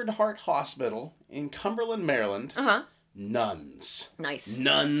 Sacred Heart Hospital in Cumberland, Maryland. Nuns. Nice.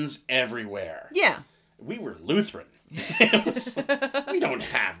 Nuns everywhere. Yeah. We were Lutheran. We don't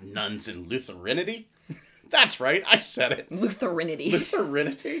have nuns in Lutheranity. That's right, I said it. Lutheranity.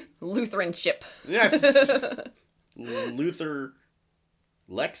 Lutheranity? Lutheranship. Yes. Luther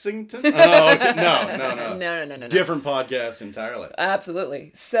Lexington? Oh, okay. No. No. Different podcast entirely.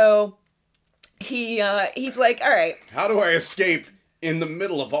 Absolutely. So he's like, all right. How do I escape in the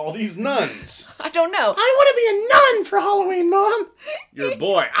middle of all these nuns? I don't know. I want to be a nun for Halloween, Mom. Your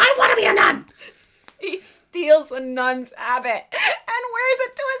boy. I want to be a nun. He steals a nun's habit and wears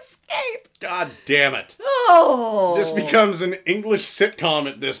it to escape. God damn it. Oh. This becomes an English sitcom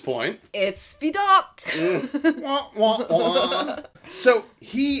at this point. It's Vidocq. Wah, wah, wah. So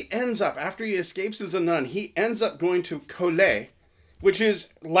he ends up, after he escapes as a nun, he ends up going to Collet, which is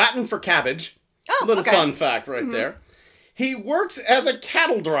Latin for cabbage. Oh, Little okay. fun fact right there. He works as a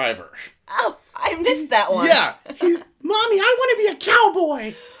cattle driver. Oh, I missed that one. Yeah. Mommy, I want to be a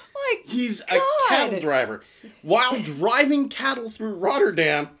cowboy. My He's God. a cattle driver. While driving cattle through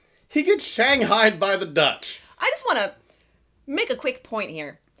Rotterdam, he gets shanghaied by the Dutch. I just want to make a quick point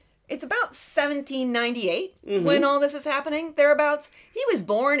here. It's about 1798 when all this is happening, thereabouts. He was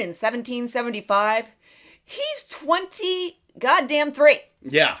born in 1775. He's 20 goddamn 3.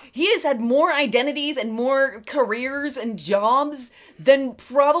 Yeah. He has had more identities and more careers and jobs than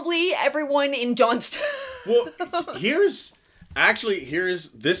probably everyone in Johnston. Well,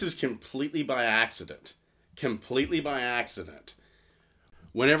 this is completely by accident. Completely by accident.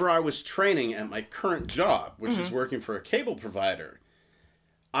 Whenever I was training at my current job, which is working for a cable provider,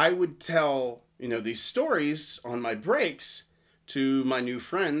 I would tell, these stories on my breaks to my new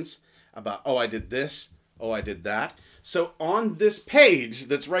friends about, I did this, I did that. So on this page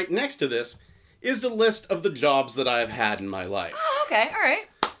that's right next to this is the list of the jobs that I've had in my life. Oh, okay, all right.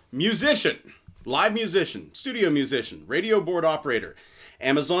 Musician, live musician, studio musician, radio board operator,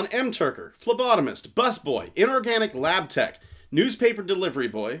 Amazon M-Turker, phlebotomist, busboy, inorganic lab tech, newspaper delivery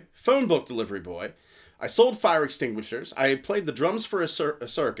boy, phone book delivery boy. I sold fire extinguishers. I played the drums for a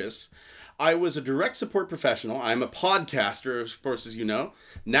circus. I was a direct support professional. I'm a podcaster, of course, as you know.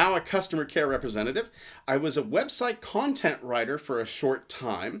 Now a customer care representative. I was a website content writer for a short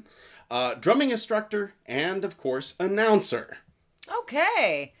time. Drumming instructor, and, of course, announcer.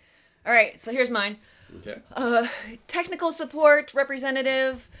 Okay. All right, so here's mine. Okay. Technical support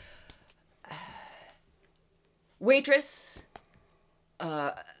representative, waitress,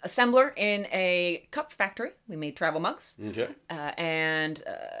 assembler in a cup factory. We made travel mugs. Okay. And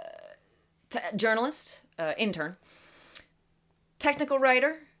journalist, intern, technical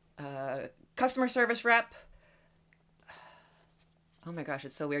writer, customer service rep. Oh my gosh,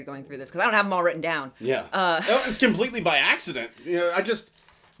 it's so weird going through this because I don't have them all written down. Yeah. It's completely by accident.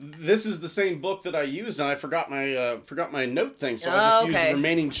 This is the same book that I used, and I forgot my note thing, so I just used the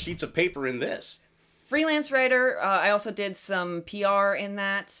remaining sheets of paper in this. Freelance writer. I also did some PR in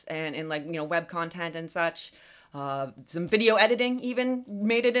that, and in web content and such. Some video editing even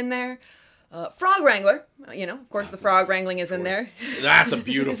made it in there. Frog wrangler. Of course, the frog wrangling is in there. That's a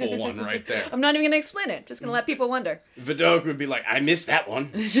beautiful one right there. I'm not even going to explain it. Just going to let people wonder. Vidocq would be like, I missed that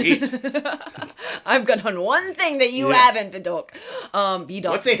one. Shit. I've done one thing that you Yeah. haven't, Vidocq. Vidocq,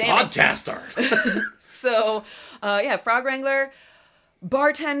 What's a damn it. podcaster? So, yeah, frog wrangler,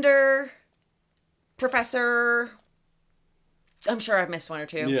 bartender, professor. I'm sure I've missed one or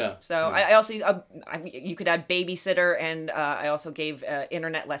two. Yeah. So Yeah. I also you could add babysitter, and I also gave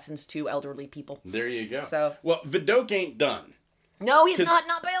internet lessons to elderly people. There you go. So- well, Vidocq ain't done. No, he's 'Cause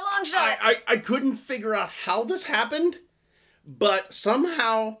not by a long shot. I couldn't figure out how this happened, but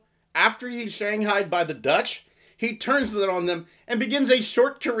somehow, after he's shanghaied by the Dutch, he turns it on them and begins a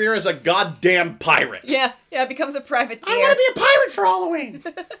short career as a goddamn pirate. Yeah, becomes a privateer. I want to be a pirate for Halloween.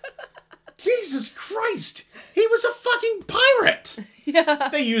 Jesus Christ. He was a fucking pirate. Yeah.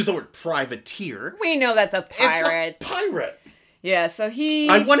 They use the word privateer. We know that's a pirate. It's a pirate. Yeah, so he...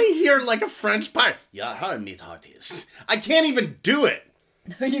 I want to hear like a French pirate. Yeah, hi, meet artist. I can't even do it.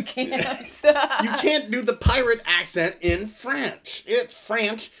 No, you can't. You can't do the pirate accent in French. It's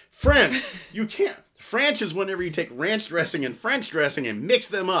French. You can't. French is whenever you take ranch dressing and French dressing and mix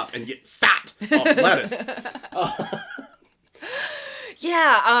them up and get fat off lettuce.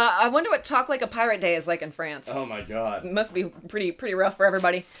 Yeah, I wonder what Talk Like a Pirate Day is like in France. Oh my god. It must be pretty rough for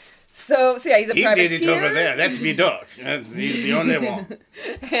everybody. So yeah, he's a He privateer. did it over there. That's Vidocq. He's the only one.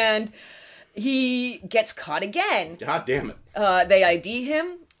 And he gets caught again. God damn it. They ID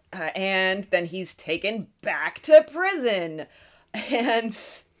him, and then he's taken back to prison. And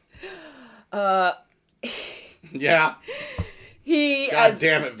Yeah. he, God as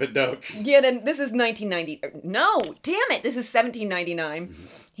damn it, Vidocq. yet, and this is 1990. No, damn it, this is 1799.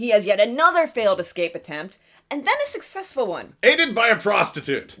 He has yet another failed escape attempt, and then a successful one. Aided by a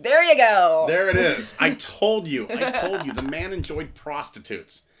prostitute. There you go. There it is. I told you. The man enjoyed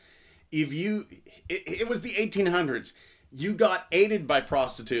prostitutes. It was the 1800s. You got aided by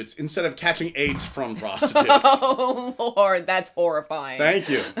prostitutes instead of catching AIDS from prostitutes. Oh, Lord, that's horrifying. Thank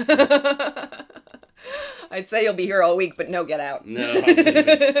you. I'd say you'll be here all week, but no, get out. No,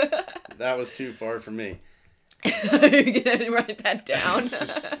 that was too far for me. You're gonna write that down.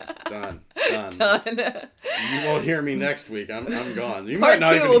 Done. Done. You won't hear me next week. I'm gone. You Part might not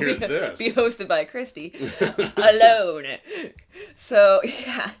 2 even will hear be this. hosted by Christy alone. So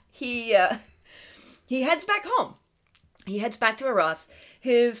yeah, he heads back home. He heads back to Arras.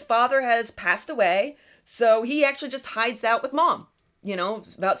 His father has passed away, so he actually just hides out with mom. You know,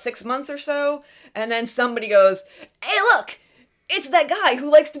 about 6 months or so, and then somebody goes, "Hey, look! It's that guy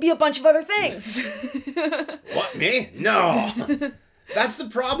who likes to be a bunch of other things." What, me? No. That's the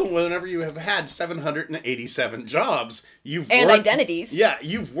problem whenever you have had 787 jobs. And identities. Yeah,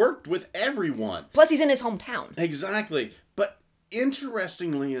 you've worked with everyone. Plus, he's in his hometown. Exactly. But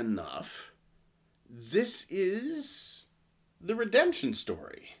interestingly enough, this is the redemption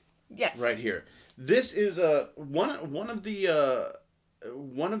story Yes. right here. This is one of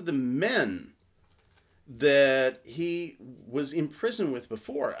the men that he was in prison with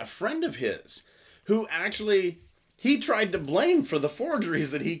before, a friend of his, who actually he tried to blame for the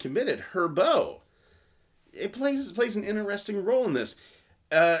forgeries that he committed, Herbeau. It plays an interesting role in this.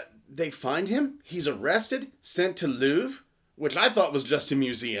 They find him, he's arrested, sent to Louvre, which I thought was just a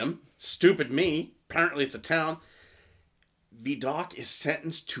museum. Stupid me. Apparently it's a town. Vidocq is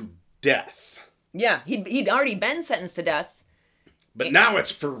sentenced to death. Yeah, he'd already been sentenced to death, But now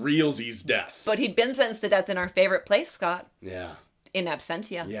it's for realsies death. but he'd been sentenced to death in our favorite place, Scott, Yeah. in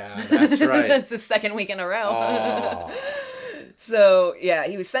absentia. Yeah, that's right. That's the second week in a row. Oh. So yeah,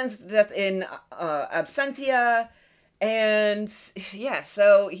 he was sentenced to death in absentia, and yeah,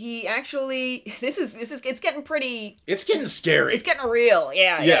 so he actually this is it's getting pretty. It's getting scary. It's getting real.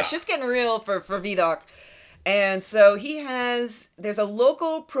 Yeah. Yeah. Shit's getting real for Vidocq. And so there's a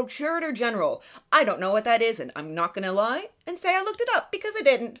local procurator general. I don't know what that is, and I'm not going to lie and say I looked it up because I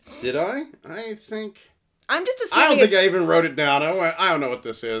didn't. Did I? I think... I'm just assuming I don't think it's I even wrote it down. I don't know what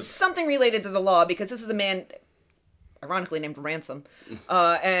this is. something related to the law because this is a man, ironically named Ransom.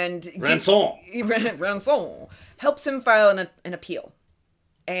 And Ransom. Ransom helps him file an appeal.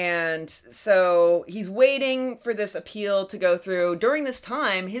 And so he's waiting for this appeal to go through. During this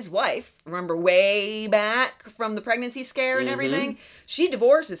time, his wife, remember way back from the pregnancy scare and everything, she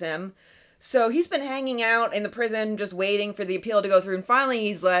divorces him. So he's been hanging out in the prison just waiting for the appeal to go through. And finally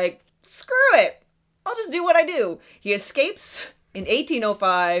he's like, screw it. I'll just do what I do. He escapes in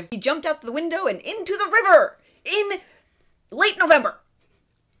 1805. He jumped out the window and into the river in late November.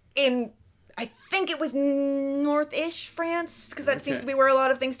 I think it was north-ish France, because that seems to be where a lot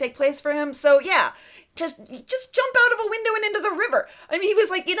of things take place for him. So yeah, just jump out of a window and into the river. I mean, he was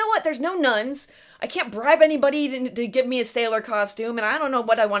like, you know what? There's no nuns. I can't bribe anybody to give me a sailor costume, and I don't know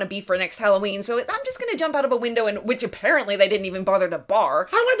what I want to be for next Halloween, so I'm just going to jump out of a window, which apparently they didn't even bother to bar.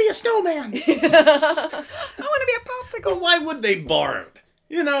 I want to be a snowman. I want to be a popsicle. But why would they bar it?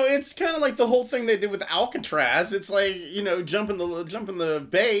 You know, it's kind of like the whole thing they did with Alcatraz. It's like, you know, jump in the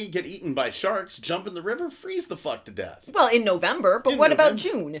bay, get eaten by sharks, jump in the river, freeze the fuck to death. Well, in November, but what about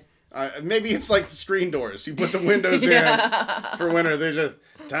June? Maybe it's like the screen doors. You put the windows in for winter. They're just,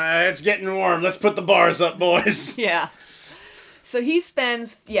 it's getting warm. Let's put the bars up, boys. Yeah. So he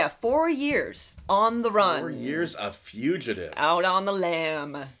spends, 4 years on the run. 4 years a fugitive. Out on the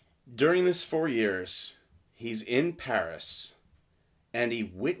lam. During this 4 years, he's in Paris, and he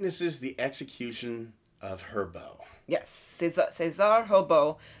witnesses the execution of Herbeau. Yes, César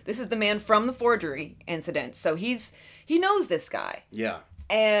Herbeau. This is the man from the forgery incident. So he knows this guy. Yeah.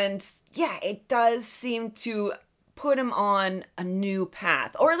 And yeah, it does seem to put him on a new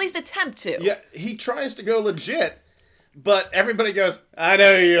path, or at least attempt to. Yeah, he tries to go legit, but everybody goes, I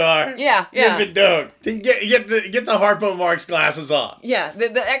know who you are. Yeah. You're the dog. Get the Harpo Marx glasses off. Yeah,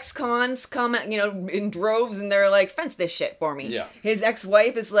 the ex-cons come, in droves, and they're like, fence this shit for me. Yeah. His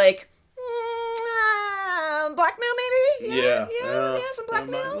ex-wife is like, blackmail maybe? Yeah, some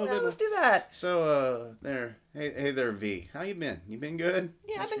blackmail. bit. Let's do that. So, there. Hey there, V. How you been? You been good?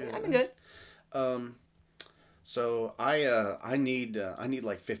 Yeah, I've been good. So I need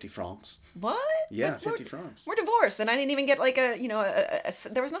like 50 francs. What? Yeah, But 50 francs. We're divorced, and I didn't even get like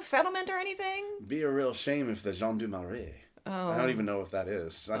there was no settlement or anything. Be a real shame if the Jean du Marais. Oh. I don't even know what that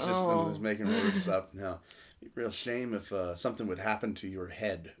is. I'm just making words up now. Be a real shame if something would happen to your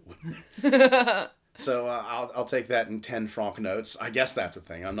head. So I'll take that in 10 franc notes. I guess that's a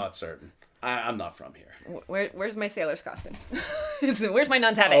thing. I'm not certain. I'm not from here. Where's my sailor's costume? Where's my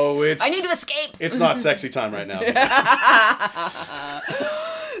nun's habit? Oh, I need to escape. It's not sexy time right now.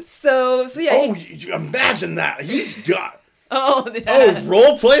 So yeah. Oh, you imagine that. He's got... Oh,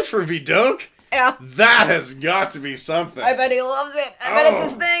 role play for Vidocq? Yeah. That has got to be something. I bet he loves it. I bet it's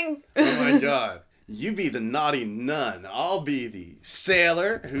his thing. Oh my god. You be the naughty nun. I'll be the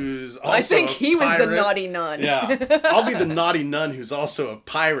sailor who's also I think he was the pirate. naughty nun. Yeah. I'll be the naughty nun who's also a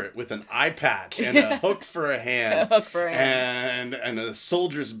pirate with an eye patch and a hook for a hand. A hook for a hand. And a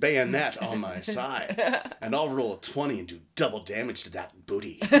soldier's bayonet on my side. And I'll roll a 20 and do double damage to that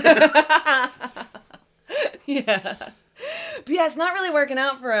booty. Yeah. But yeah, it's not really working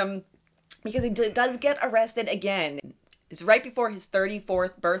out for him because he does get arrested again. It's right before his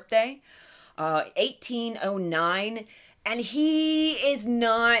 34th birthday. 1809, and he is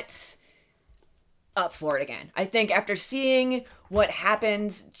not up for it again. I think after seeing what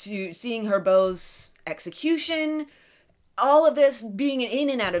happened to seeing Herbeau's execution, all of this being in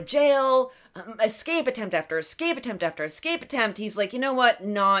and out of jail, escape attempt after escape attempt after escape attempt, he's like, you know what?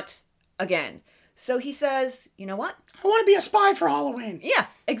 Not again. So he says, you know what? I want to be a spy for Halloween. Yeah,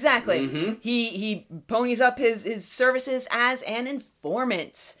 exactly. Mm-hmm. He ponies up his services as an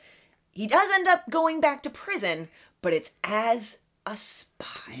informant. He does end up going back to prison, but it's as a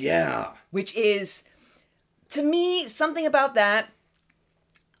spy. Yeah. Which is, to me, something about that,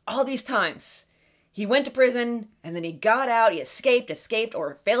 all these times, he went to prison, and then he got out, he escaped,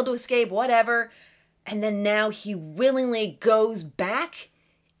 or failed to escape, whatever, and then now he willingly goes back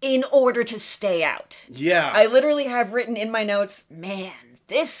in order to stay out. Yeah. I literally have written in my notes, man,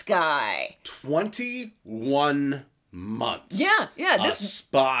 this guy. 21 months. Yeah. A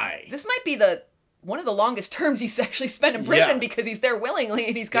spy. This might be one of the longest terms he's actually spent in prison because he's there willingly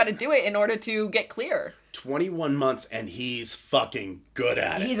and he's got to do it in order to get clear. 21 months and he's fucking good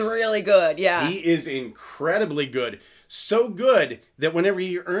at it. He's really good, yeah. He is incredibly good. So good that whenever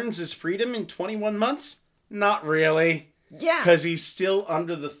he earns his freedom in 21 months, not really. Yeah. Because he's still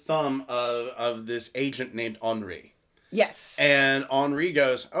under the thumb of this agent named Henri. Yes. And Henri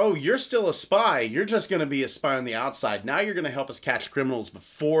goes, oh, you're still a spy. You're just going to be a spy on the outside. Now you're going to help us catch criminals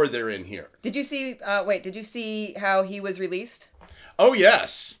before they're in here. Did you see, did you see how he was released? Oh,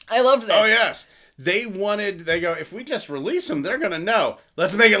 yes. I loved this. Oh, yes. They go, if we just release him, they're going to know.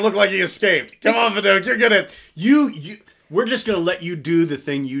 Let's make it look like he escaped. Come on, Vidocq, you're going to, we're just going to let you do the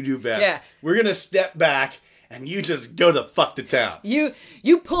thing you do best. Yeah. We're going to step back. And you just go the fuck to town. You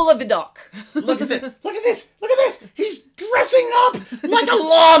pull a Vidocq. Look at this. Look at this. Look at this. He's dressing up like a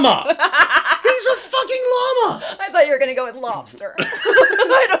llama. He's a fucking llama. I thought you were going to go with lobster.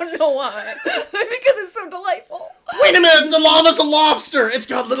 I don't know why. Because it's so delightful. Wait a minute. The llama's a lobster. It's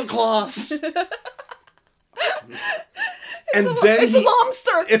got little claws. It's a lobster.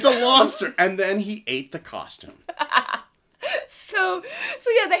 lobster. It's a lobster. And then he ate the costume. So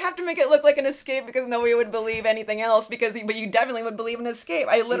yeah, they have to make it look like an escape because nobody would believe anything else. But you definitely would believe an escape.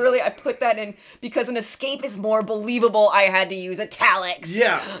 I put that in because an escape is more believable. I had to use italics.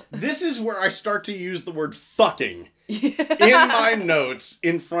 Yeah, this is where I start to use the word fucking in my notes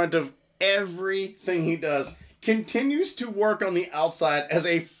in front of everything he does. Continues to work on the outside as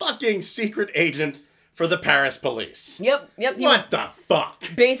a fucking secret agent for the Paris police. Yep. What the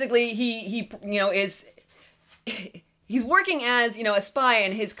fuck? Basically, he is. He's working as, a spy,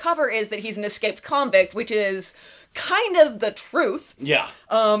 and his cover is that he's an escaped convict, which is kind of the truth. Yeah.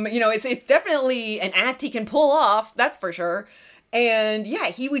 It's definitely an act he can pull off, that's for sure. And yeah,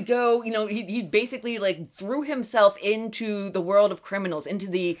 he would go, he basically threw himself into the world of criminals, into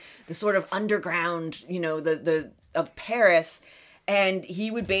the sort of underground, of Paris. And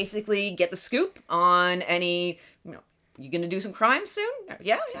he would basically get the scoop on any, you gonna do some crime soon?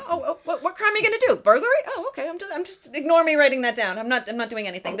 Yeah. Oh, what crime are you gonna do? Burglary? Oh, okay. I'm just ignore me writing that down. I'm not doing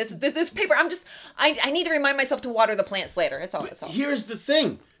anything. This paper. I need to remind myself to water the plants later. That's all. Here's the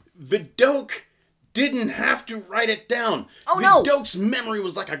thing, Vidocq didn't have to write it down. Oh, no. Vidocq's memory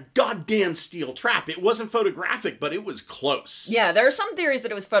was like a goddamn steel trap. It wasn't photographic, but it was close. Yeah, there are some theories that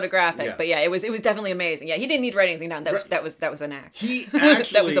it was photographic, Yeah. but yeah, it was definitely amazing. Yeah, he didn't need to write anything down. That was an act. He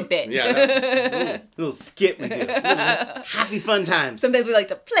actually... That was a bit. Yeah, that little skit we did. Happy fun times. Sometimes we like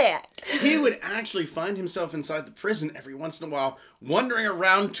to play it. He would actually find himself inside the prison every once in a while, wandering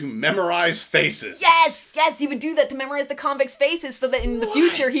around to memorize faces. Yes, he would do that to memorize the convicts' faces so that in the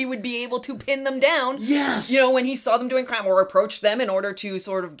future he would be able to pin them down. Yes. When he saw them doing crime or approach them in order to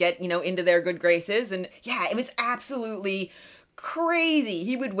sort of get, into their good graces. And yeah, it was absolutely crazy.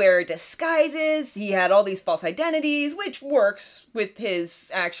 He would wear disguises. He had all these false identities, which works with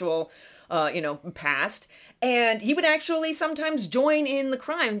his actual, past. And he would actually sometimes join in the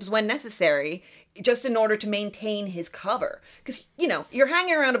crimes when necessary, just in order to maintain his cover. Because, you're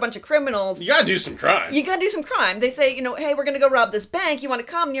hanging around a bunch of criminals. You gotta do some crime. They say, hey, we're gonna go rob this bank. You want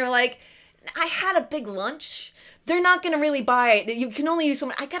to come? And you're like, I had a big lunch. They're not going to really buy it. You can only use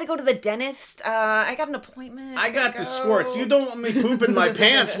some. I got to go to the dentist. I got an appointment. I got the squirts. You don't want me pooping my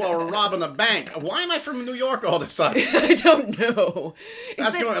pants while we're robbing a bank. Why am I from New York all of a sudden? I don't know.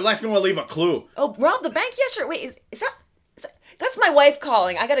 That's going to leave a clue. Oh, rob the bank? Yeah, sure. Wait, is that that's my wife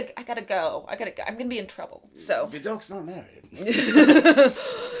calling. I gotta go. I'm gonna be in trouble. So Vidocq's not married.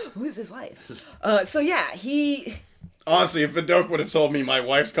 Who is his wife? So yeah, he. Honestly, if Vidocq would have told me my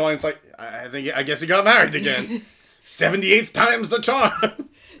wife's calling, it's like, I guess he got married again. 78th time's the charm.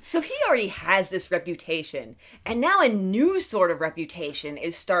 So he already has this reputation, and now a new sort of reputation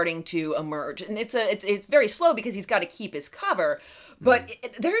is starting to emerge, and it's very slow because he's got to keep his cover. But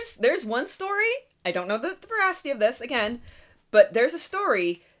there's one story, I don't know the veracity of this again, but there's a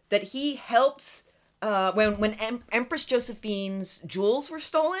story that he helped when Empress Josephine's jewels were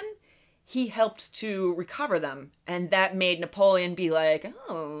stolen. He helped to recover them, and that made Napoleon be like,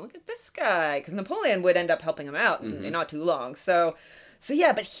 oh, look at this guy, because Napoleon would end up helping him out in not too long. So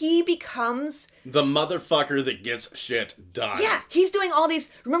yeah, but he becomes... the motherfucker that gets shit done. Yeah, he's doing all these...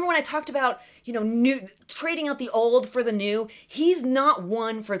 Remember when I talked about, trading out the old for the new? He's not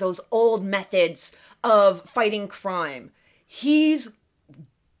one for those old methods of fighting crime. He's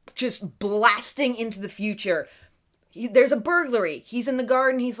just blasting into the future. There's a burglary. He's in the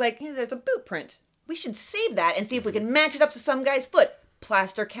garden. He's like, hey, there's a boot print. We should save that and see if we can match it up to some guy's foot.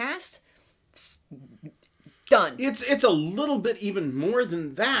 Plaster cast. Done. It's a little bit even more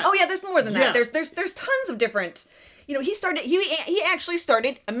than that. Oh yeah, there's more than that. Yeah. There's tons of different. He actually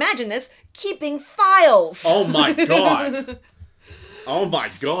started. Imagine this, keeping files. Oh my god. Oh my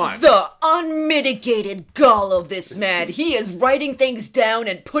god. The unmitigated gall of this man. He is writing things down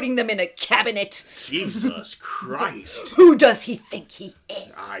and putting them in a cabinet. Jesus Christ. Who does he think he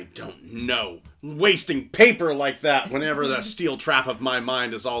is? I don't know. Wasting paper like that whenever the steel trap of my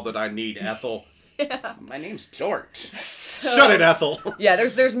mind is all that I need, Ethel. Yeah. My name's George. Shut it, Ethel. Yeah,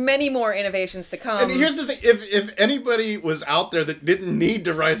 there's many more innovations to come. And here's the thing. If anybody was out there that didn't need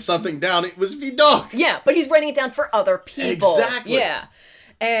to write something down, it was Vidocq. Yeah, but he's writing it down for other people. Exactly. Yeah.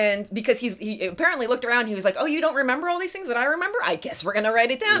 And because he apparently looked around, he was like, oh, you don't remember all these things that I remember? I guess we're going to write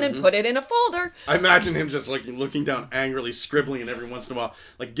it down and put it in a folder. I imagine him just looking down angrily, scribbling, and every once in a while,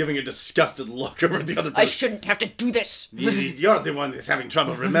 giving a disgusted look over at the other person. I shouldn't have to do this. You're the one that's having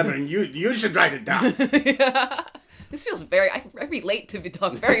trouble remembering. You should write it down. Yeah. This feels I relate to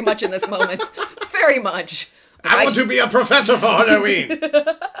Vidocq very much in this moment. Very much. I want to be a professor for Halloween. Wait,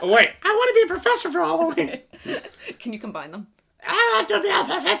 I want to be a professor for Halloween. Can you combine them? I want to be a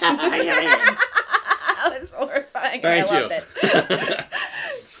professor for Halloween. That was horrifying. Thank I loved it.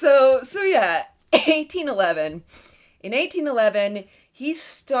 So yeah, 1811. In 1811, he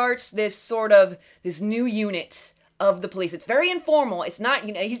starts this new unit of the police. It's very informal. It's not,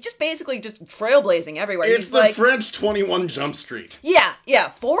 he's just basically just trailblazing everywhere. It's He's the French 21 Jump Street. Yeah,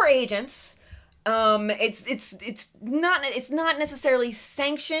 4 agents. It's not necessarily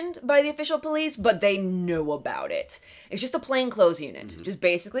sanctioned by the official police, but they know about it. It's just a plainclothes unit. Just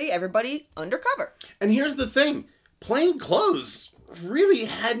basically everybody undercover. And here's the thing. Plain clothes really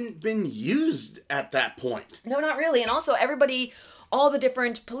hadn't been used at that point. No, not really. And also all the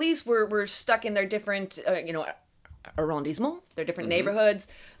different police were stuck in their different, arrondissement, their different neighborhoods.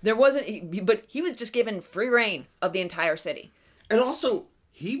 But he was just given free reign of the entire city. And also,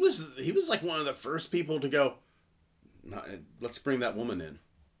 he was like one of the first people to go, let's bring that woman in.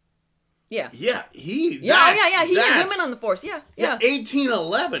 Yeah. Yeah, He had women on the force. Yeah.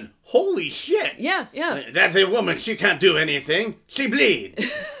 1811. Holy shit. Yeah. That's a woman. She can't do anything. She bleed.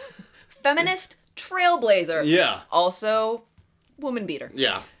 Feminist trailblazer. Yeah. Also, woman beater.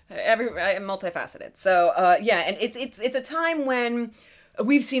 Yeah. Multifaceted. So, and it's a time when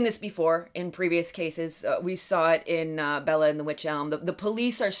we've seen this before in previous cases. We saw it in Bella and the Witch Elm. The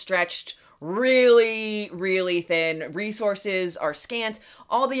police are stretched really, really thin. Resources are scant.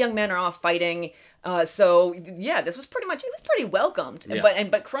 All the young men are off fighting. This was pretty welcomed. Yeah.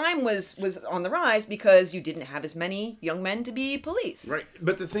 But crime was on the rise because you didn't have as many young men to be police. Right.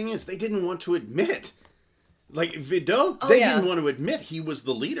 But the thing is, they didn't want to admit. Like Vidocq, didn't want to admit he was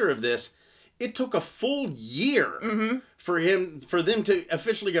the leader of this. It took a full year for them to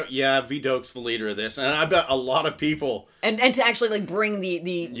officially go, yeah, Vidocq's the leader of this. And I bet a lot of people... And to actually bring the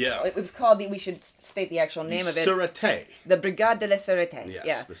it was called we should state the actual name of it. Sûreté. The Brigade de la Sûreté.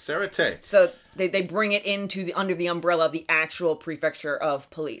 Yes, the Sûreté. So they bring it under the umbrella of the actual prefecture of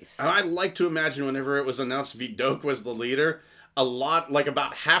police. And I like to imagine whenever it was announced Vidocq was the leader,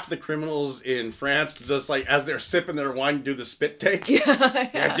 about half the criminals in France, just like as they're sipping their wine, do the spit take.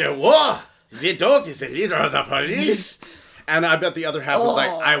 Whoa! Vidocq is the leader of the police. And I bet the other half was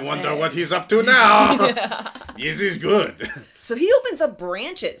I wonder what he's up to now. This is good. So he opens up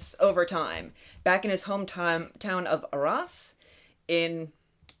branches over time. Back in his hometown of Arras, in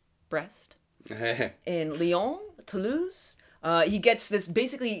Brest, in Lyon, Toulouse. He gets this,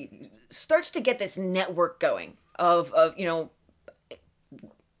 basically starts to get this network going of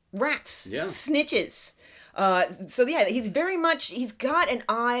rats, snitches. He's got an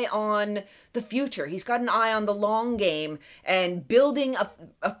eye on the future. He's got an eye on the long game and building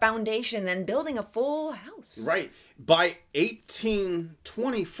a foundation and building a full house. Right. By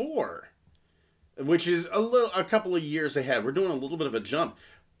 1824, which is a couple of years ahead, we're doing a little bit of a jump.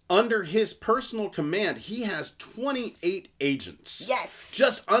 Under his personal command, he has 28 agents. Yes.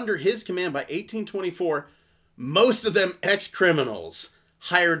 Just under his command by 1824, most of them ex-criminals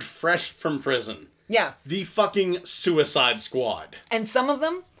hired fresh from prison. Yeah. The fucking Suicide Squad. And some of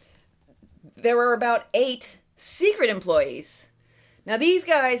them, there were about 8 secret employees. Now these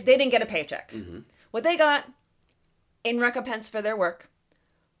guys, they didn't get a paycheck. What they got in recompense for their work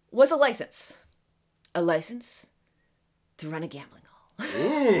was a license. A license to run a gambling hall.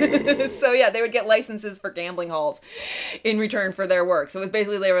 So they would get licenses for gambling halls in return for their work. So it was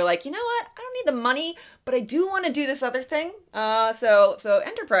basically, they were like, you know what? I don't need the money, but I do want to do this other thing. So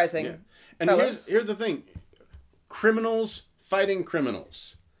enterprising. Yeah. And here's the thing. Criminals fighting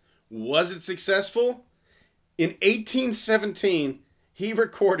criminals. Was it successful? In 1817, he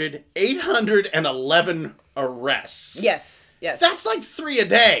recorded 811 arrests. Yes. That's like 3 a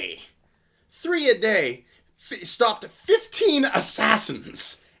day. 3 a day. Stopped 15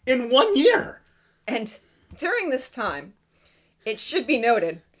 assassins in 1 year. And during this time, it should be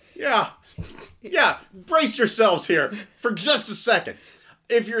noted. Yeah, brace yourselves here for just a second.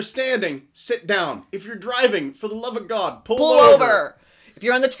 If you're standing, sit down. If you're driving, for the love of God, pull over. If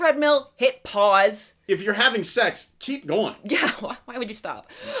you're on the treadmill, hit pause. If you're having sex, keep going. Yeah, why would you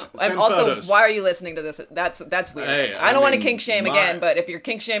stop? Send also, photos. Why are you listening to this? That's weird. Hey, I don't want to kink shame again, but if your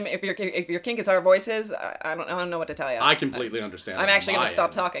kink is our voices, I don't know what to tell you. I completely understand. I'm actually going to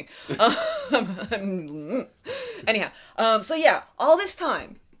stop talking. Anyhow, all this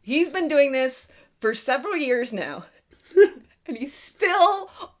time he's been doing this for several years now, and he's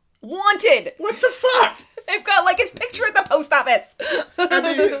still wanted. What the fuck? They've got his picture at the post office. And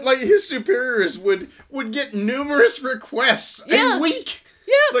his superiors would get numerous requests a week.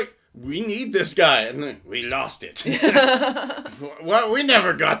 Yeah. We need this guy, and then we lost it. Well, we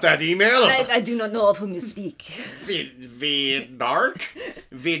never got that email. I do not know of whom you speak. Vidocq?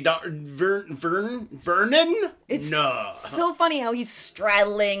 Vernon? It's no. so funny how he's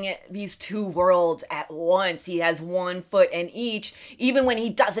straddling these two worlds at once. He has one foot in each, even when he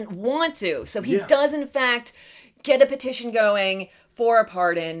doesn't want to. So he does, in fact, get a petition going for a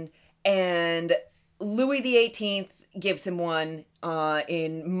pardon, and Louis XVIII gives him one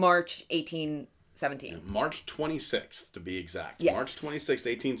in March 1817. March 26th, to be exact. Yes. March 26th,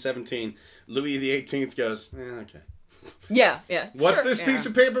 1817. Louis XVIII goes, okay. Yeah. What's sure, this yeah. piece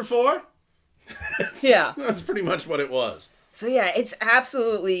of paper for? Yeah. That's pretty much what it was. So yeah, it's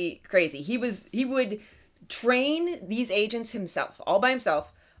absolutely crazy. He would train these agents himself, all by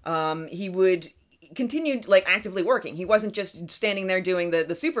himself. He would continue like actively working. He wasn't just standing there doing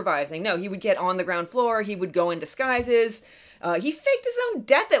the supervising. No, he would get on the ground floor. He would go in disguises. He faked his own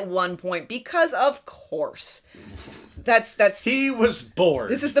death at one point because, of course, that's. He was bored.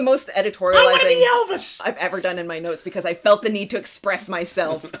 This is the most I editorializing want to be Elvis. I've ever done in my notes because I felt the need to express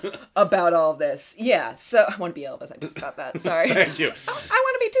myself about all of this. Yeah, so I want to be Elvis. I just got that. Sorry. Thank you. I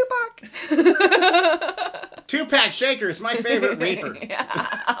want to be Tupac. Two-pack shaker is my favorite reaper.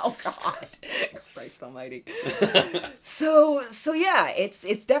 Oh God, Christ Almighty. So yeah,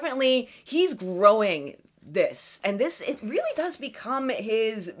 it's definitely he's growing this, and this it really does become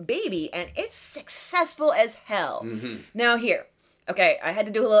his baby, and it's successful as hell. Now here, okay, I had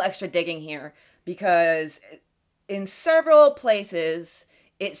to do a little extra digging here because in several places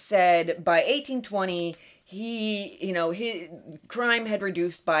it said by 1820 his crime had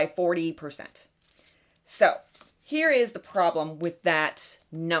reduced by 40%. So here is the problem with that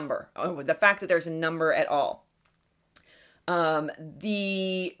number, with the fact that there's a number at all.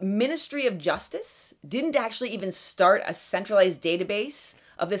 The Ministry of Justice didn't actually even start a centralized database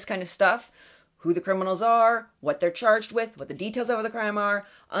of this kind of stuff, who the criminals are, what they're charged with, what the details of the crime are,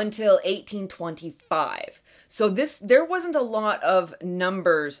 until 1825. So there wasn't a lot of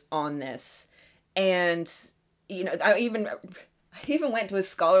numbers on this. And, I even went to a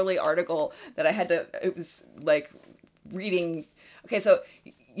scholarly article that it was like reading. Okay, so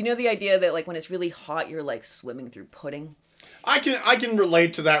the idea that like when it's really hot, you're like swimming through pudding. I can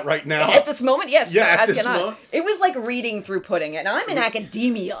relate to that right now. At this moment, yes. Yeah, at as this can I. moment. It was like reading through pudding, and I'm in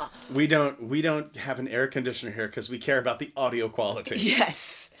academia. We don't have an air conditioner here because we care about the audio quality.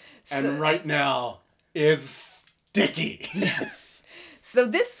 Yes. And right now is sticky. Yes. So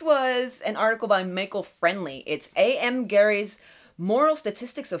this was an article by Michael Friendly. It's A.M. Gary's Moral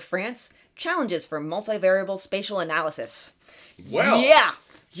Statistics of France, Challenges for Multivariable Spatial Analysis. Well, yeah.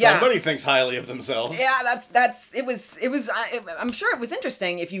 Somebody thinks highly of themselves. Yeah, it was. I'm sure it was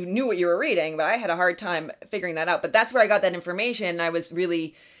interesting if you knew what you were reading, but I had a hard time figuring that out. But that's where I got that information. I was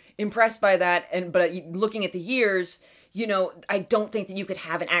really impressed by that. But looking at the years, I don't think that you could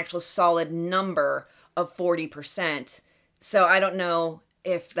have an actual solid number of 40%. So I don't know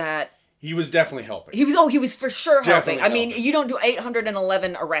if that. He was definitely helping. He was for sure helping. Definitely I mean, helping. you don't do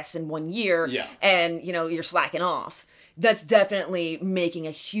 811 arrests in 1 year, and you're slacking off. That's definitely making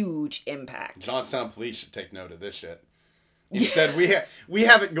a huge impact. Johnstown police should take note of this shit. Instead, we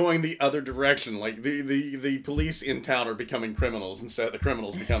have it going the other direction. Like the police in town are becoming criminals instead of the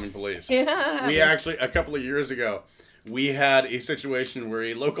criminals becoming police. Yeah. We actually, a couple of years ago, we had a situation where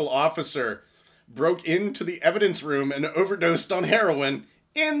a local officer broke into the evidence room and overdosed on heroin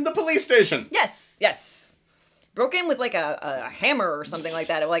in the police station. Yes. Broke in with like a hammer or something like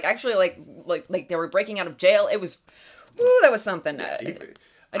that. Like actually like they were breaking out of jail. It was, that was something.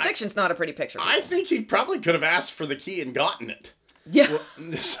 Addiction's not a pretty picture. I think he probably could have asked for the key and gotten it. Yeah.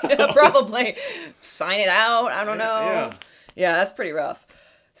 Yeah, probably. Sign it out. I don't know. Yeah, that's pretty rough.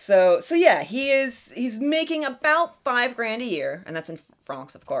 So yeah, he's making about $5,000 a year, and that's in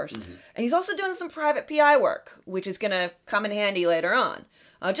francs, of course. Mm-hmm. And he's also doing some private PI work, which is going to come in handy later on.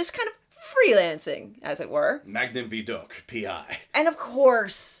 Just kind of freelancing, as it were. Magnum Vidocq, PI. And of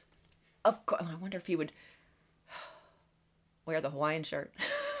course, I wonder if he would wear the Hawaiian shirt.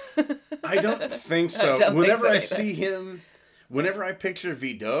 I don't think so. Whenever I see him, whenever I picture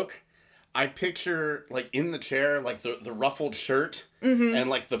Vidocq, I picture, like, in the chair, like, the ruffled shirt and,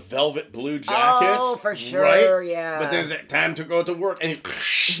 like, the velvet blue jacket. Oh, for sure, right? yeah. But there's that time to go to work, and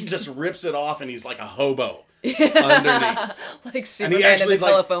he just rips it off, and he's like a hobo underneath. Like Superman in the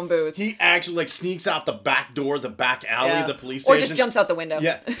telephone booth. He actually, like, sneaks out the back door, the back alley of the police station. Or just jumps out the window.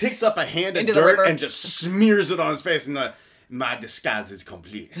 Yeah, picks up a hand of dirt and just smears it on his face, and my disguise is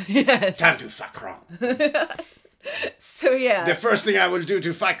complete. Yes. Time to fight crime. So, yeah. The first thing I will do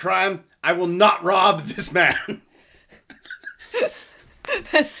to fight crime, I will not rob this man.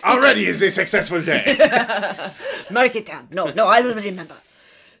 Already is a successful day. Mark it down. No, I will remember.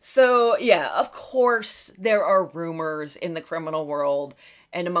 So, yeah, of course, there are rumors in the criminal world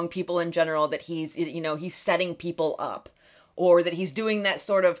and among people in general that he's setting people up. Or that he's doing that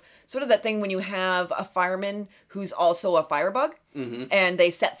sort of that thing when you have a fireman who's also a firebug, and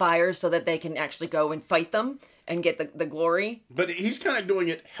they set fires so that they can actually go and fight them. and get the glory. But he's kind of doing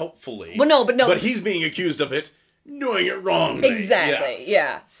it helpfully. Well, no. But he's being accused of it doing it wrongly. Exactly.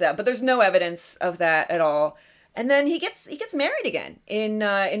 Yeah. So, but there's no evidence of that at all. And then he gets married again in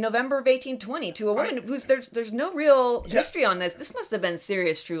November of 1820 to a woman who's there's no real history on this. This must have been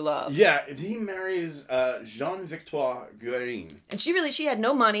serious true love. Yeah, he marries Jean Victoire Guérin. And she had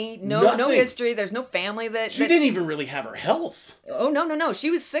no money, no Nothing. history. There's no family that She didn't even really have her health. Oh no. She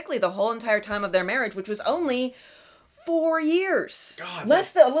was sickly the whole entire time of their marriage, which was only 4 years. God,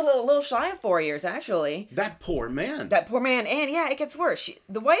 Less than a little shy of 4 years actually. That poor man. That poor man. And yeah, it gets worse.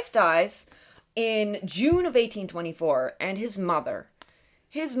 The wife dies in June of 1824, and his mother,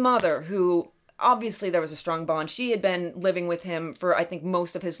 who obviously there was a strong bond. She had been living with him for, I think,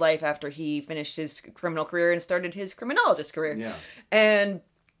 most of his life after he finished his criminal career and started his criminologist career. Yeah. And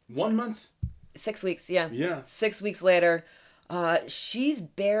 1 month? 6 weeks, yeah. Yeah. 6 weeks later, she's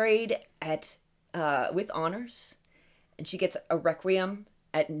buried with honors, and she gets a requiem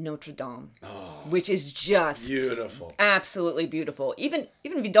at Notre Dame, which is just Beautiful. absolutely beautiful. Even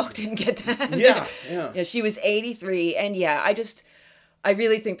Vidocq didn't get that. Yeah. She was 83, and I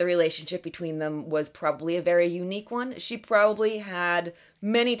really think the relationship between them was probably a very unique one. She probably had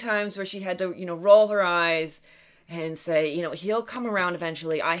many times where she had to, roll her eyes and say, he'll come around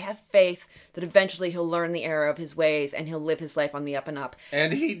eventually. I have faith that eventually he'll learn the error of his ways and he'll live his life on the up and up.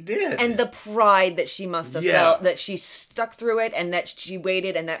 And he did. And the pride that she must have felt, that she stuck through it and that she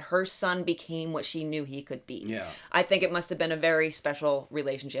waited and that her son became what she knew he could be. Yeah. I think it must have been a very special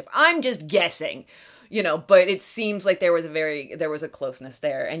relationship. I'm just guessing, but it seems like there was a closeness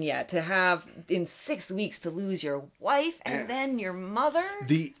there. And yeah, to have in 6 weeks to lose your wife and then your mother.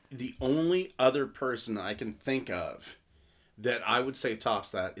 The only other person I can think of that I would say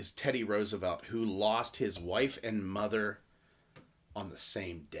tops that is Teddy Roosevelt, who lost his wife and mother on the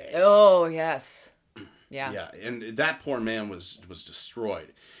same day. Oh, yes. Yeah. Yeah, and that poor man was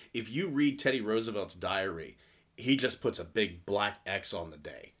destroyed. If you read Teddy Roosevelt's diary, he just puts a big black X on the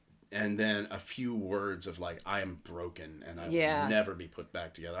day. And then a few words of like, I am broken and I will never be put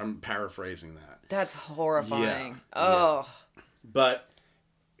back together. I'm paraphrasing that. That's horrifying. Yeah. Oh. Yeah. But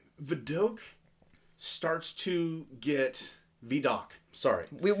Vidocq starts to get... Vidocq. Sorry.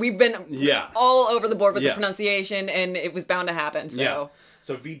 We've been all over the board with the pronunciation, and it was bound to happen. So. Yeah.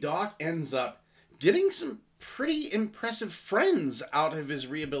 So Vidocq ends up getting some pretty impressive friends out of his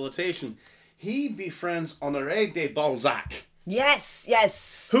rehabilitation. He befriends Honoré de Balzac. Yes.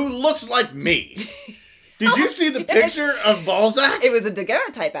 Who looks like me. Did you see the picture of Balzac? It was a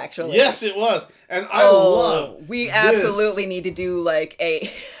daguerreotype, actually. Yes, it was. And I love we this. Absolutely need to do like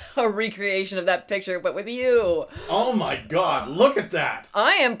a recreation of that picture, but with you. Oh my God, look at that.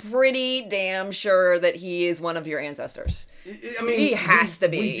 I am pretty damn sure that he is one of your ancestors. I mean, he has to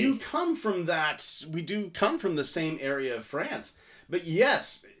be. We do come from that. We do come from the same area of France. But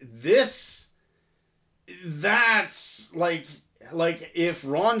yes, that's like if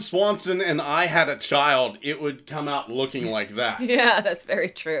Ron Swanson and I had a child, it would come out looking like that. Yeah, that's very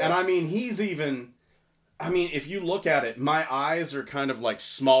true. And I mean, if you look at it, my eyes are kind of like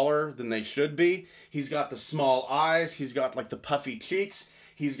smaller than they should be. He's got the small eyes. He's got like the puffy cheeks.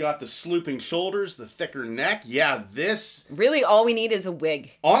 He's got the slooping shoulders, the thicker neck. Yeah, this... Really, all we need is a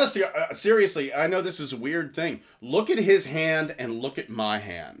wig. Honestly, seriously, I know this is a weird thing. Look at his hand and look at my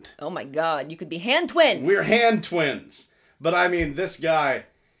hand. Oh my God, you could be hand twins. We're hand twins. But I mean, this guy...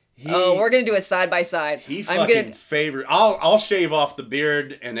 we're gonna do a side by side. He fucking favored. I'll shave off the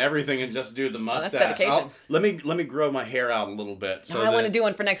beard and everything and just do the mustache. That's dedication. Let me grow my hair out a little bit. So I want to do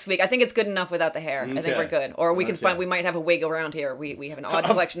one for next week. I think it's good enough without the hair. I think we're good. Or we can find. We might have a wig around here. We have an odd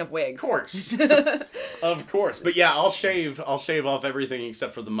collection of wigs. Of course, of course. But yeah, I'll shave off everything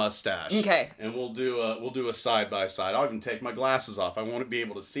except for the mustache. Okay. And we'll do a side by side. I'll even take my glasses off. I won't be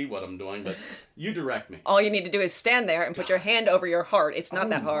able to see what I'm doing, but you direct me. All you need to do is stand there and put your hand over your heart. It's not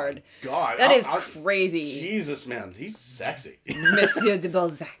that hard. God, that is crazy. Jesus, man, he's sexy. Monsieur de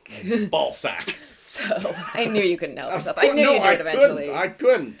Balzac. Balzac. So I knew you couldn't help yourself. I knew you'd do it eventually. I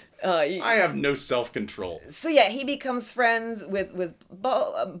couldn't. I have no self-control. So yeah, he becomes friends with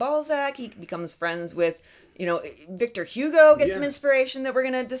Balzac. He becomes friends with, Victor Hugo. Gets some inspiration that we're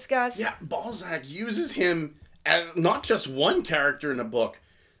gonna discuss. Yeah, Balzac uses him as not just one character in a book,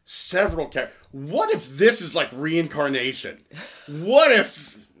 several characters. What if this is like reincarnation? What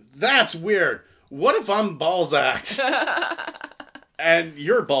if that's weird? What if I'm Balzac? And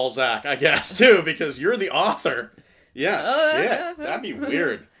you're Balzac, I guess, too, because you're the author. Yeah, shit. That'd be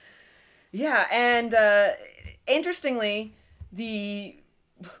weird. Yeah, and interestingly, the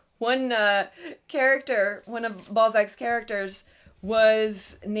one character, one of Balzac's characters,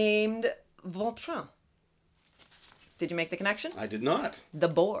 was named Vautrin. Did you make the connection? I did not. The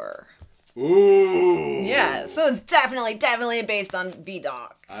Boar. Ooh. Yeah, so it's definitely based on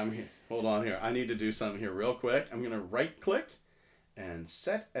VDOC. I'm here. Hold on here. I need to do something here real quick. I'm going to right click and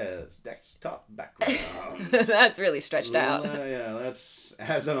set as desktop background. That's really stretched out. Yeah, that's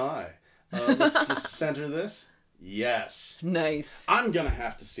as an eye. Let's just center this. Yes. Nice. I'm going to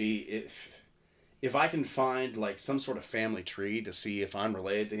have to see if I can find like some sort of family tree to see if I'm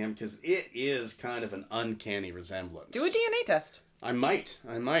related to him, because it is kind of an uncanny resemblance. Do a DNA test. I might.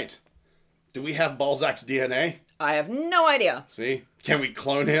 Do we have Balzac's DNA? I have no idea. See? Can we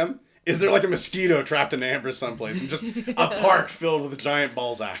clone him? Is there like a mosquito trapped in amber someplace and just a park filled with giant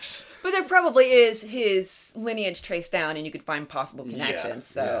Balzacs? But there probably is his lineage traced down, and you could find possible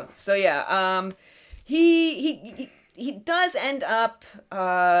connections. Yeah. So yeah. He does end up.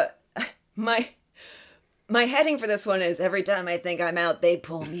 My heading for this one is every time I think I'm out, they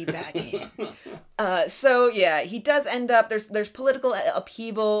pull me back in. So yeah, he does end up. There's political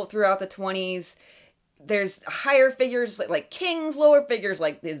upheaval throughout the 20s. There's higher figures like kings, lower figures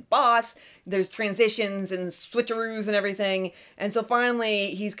like his boss. There's transitions and switcheroos and everything. And so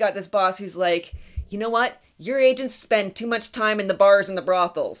finally, he's got this boss who's like, you know what? Your agents spend too much time in the bars and the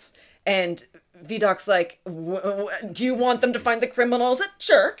brothels. And VDOC's like, do you want them to find the criminals at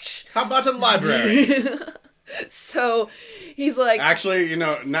church? How about a library? So he's like, Actually,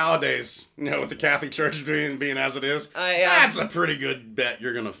 nowadays, with the Catholic Church being as it is, that's a pretty good bet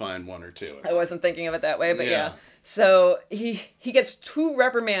you're going to find one or two. I wasn't thinking of it that way, but Yeah. yeah. So he gets 2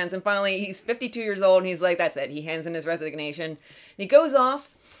 reprimands, and finally he's 52 years old, and he's like, that's it. He hands in his resignation. And he goes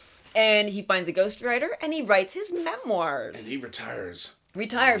off, and he finds a ghostwriter, and he writes his memoirs. And he retires.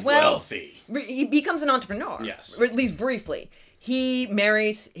 Well, Wealthy. He becomes an entrepreneur. Yes. Or at least briefly. He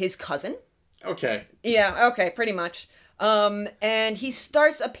marries his cousin. Okay. Yeah, okay, pretty much. And he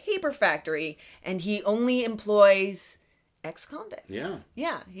starts a paper factory, and he only employs ex-convicts. Yeah.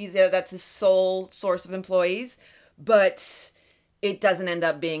 Yeah, that's his sole source of employees, but it doesn't end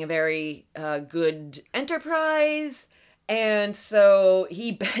up being a very good enterprise, and so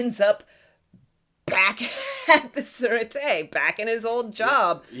he ends up back at the Sûreté, back in his old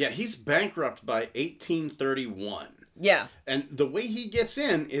job. Yeah, he's bankrupt by 1831. Yeah. And the way he gets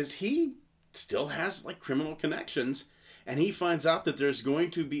in is he still has like criminal connections, and he finds out that there's going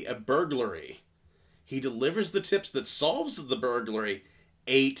to be a burglary. He delivers the tips that solves the burglary.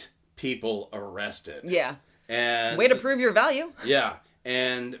 8 people arrested. Yeah. And Way to prove your value. Yeah.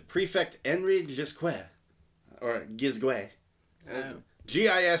 And Prefect Henri Gisquet, or Gisquet,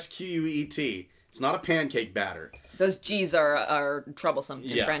 Gisquet. It's not a pancake batter. Those G's are troublesome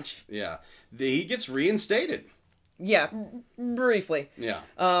in French. Yeah. He gets reinstated. Yeah, briefly. Yeah.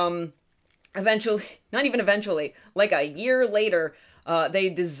 Eventually, not even eventually, like a year later, they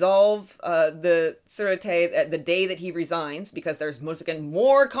dissolve the Sûreté the day that he resigns, because there's once again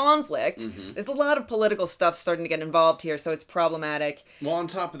more conflict. Mm-hmm. There's a lot of political stuff starting to get involved here, so it's problematic. Well, on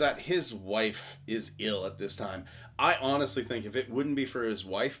top of that, his wife is ill at this time. I honestly think if it wouldn't be for his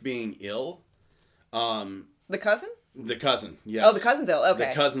wife being ill, The cousin? the cousin, yes. Oh, the cousin's ill. Okay.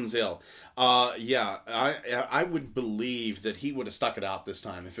 The cousin's ill. Yeah, I would believe that he would have stuck it out this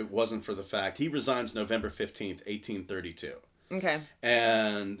time if it wasn't for the fact he resigns November 15th, 1832. Okay.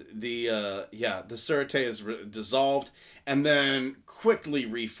 And the Sûreté is dissolved and then quickly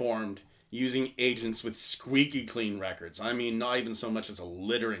reformed using agents with squeaky clean records. I mean, not even so much as a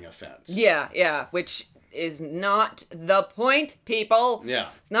littering offense. Yeah, which is not the point, people. Yeah.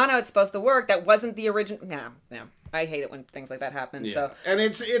 It's not how it's supposed to work. That wasn't the original. No. I hate it when things like that happen. Yeah. So. And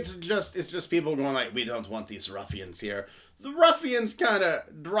it's just people going like, we don't want these ruffians here. The ruffians kind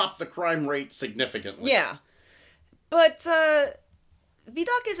of drop the crime rate significantly. Yeah. But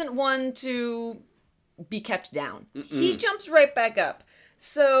VDOC isn't one to be kept down. He jumps right back up.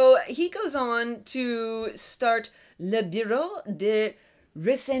 So he goes on to start Le Bureau de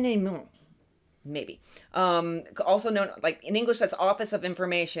Renseignement. Maybe. Also known, like in English, that's Office of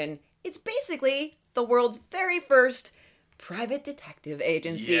Information. It's basically the world's very first private detective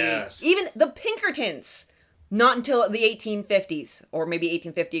agency. Yes. Even the Pinkertons. Not until the 1850s, or maybe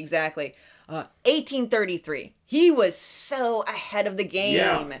 1850 exactly. 1833. He was so ahead of the game.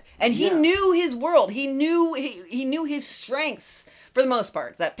 Yeah. And he knew his world. He knew his strengths for the most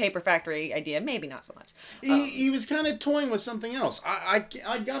part. That paper factory idea, maybe not so much. He was kind of toying with something else. I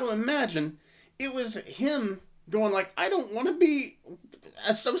got to imagine it was him going like, I don't want to be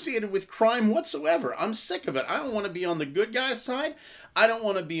associated with crime whatsoever. I'm sick of it. I don't want to be on the good guy's side. I don't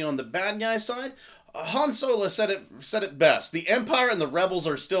want to be on the bad guy's side. Han Solo said it best. The Empire and the Rebels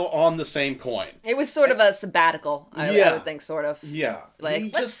are still on the same coin. It was sort of a sabbatical, I would think, sort of. Yeah.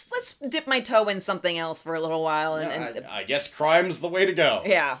 Like, let's dip my toe in something else for a little while. I guess crime's the way to go.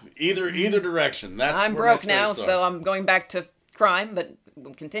 Yeah. Either direction. I'm broke now, so I'm going back to crime, but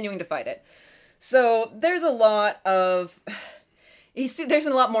I'm continuing to fight it. So there's a lot of... there's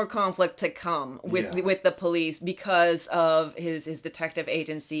a lot more conflict to come with the police because of his detective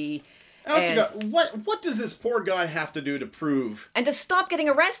agency. I also got, what does this poor guy have to do to prove... And to stop getting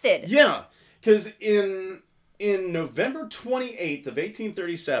arrested. Yeah, because in November 28th of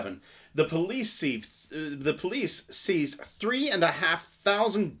 1837, the police seized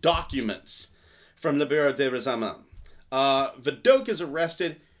 3,500 documents from the Bureau des Examens. Vidocq is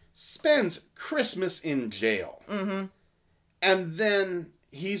arrested, spends Christmas in jail. Mm-hmm. And then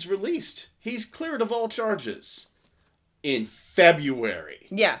he's released. He's cleared of all charges. In February.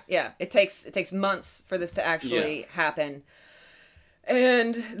 Yeah. It takes months for this to actually happen.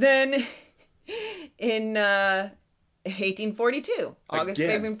 And then in 1842, August of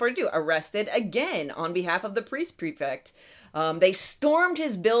 1842, arrested again on behalf of the police prefect. They stormed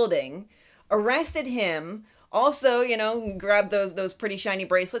his building, arrested him, also, grabbed those pretty shiny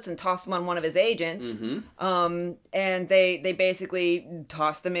bracelets and tossed them on one of his agents. Mm-hmm. And they basically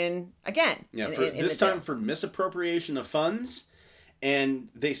tossed him in again. Yeah, this time for misappropriation of funds. And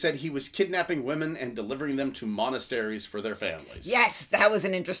they said he was kidnapping women and delivering them to monasteries for their families. Yes, that was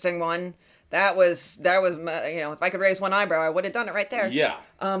an interesting one. That was if I could raise one eyebrow, I would have done it right there. Yeah.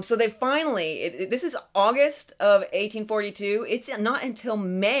 So they finally, this is August of 1842. It's not until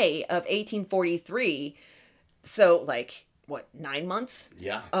May of 1843. So, 9 months?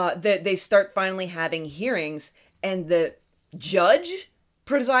 Yeah. That they start finally having hearings, and the judge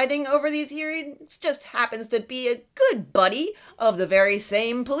presiding over these hearings just happens to be a good buddy of the very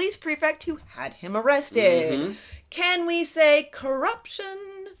same police prefect who had him arrested. Mm-hmm. Can we say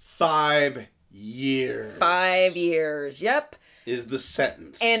corruption? 5 years. 5 years, yep. Is the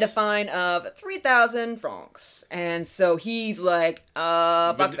sentence. And a fine of 3,000 francs. And so he's like,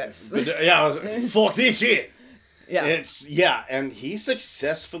 fuck this. Fuck this shit. Yeah. And he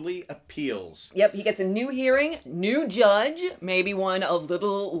successfully appeals. Yep, he gets a new hearing, new judge, maybe one a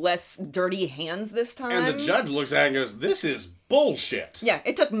little less dirty hands this time. And the judge looks at it and goes, this is bullshit. Yeah,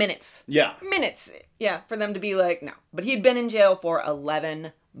 it took minutes. Yeah. Minutes, for them to be like, no. But he'd been in jail for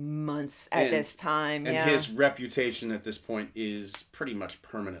 11 months at this time. And his reputation at this point is pretty much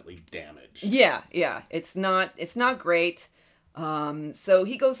permanently damaged. Yeah. It's not great. So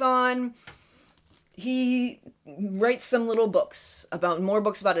he goes on... He writes some little books more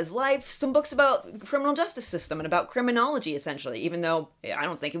books about his life, some books about the criminal justice system and about criminology, essentially, even though I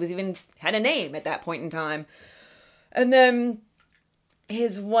don't think it was even had a name at that point in time. And then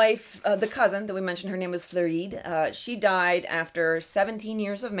his wife, the cousin that we mentioned, her name was Floride. She died after 17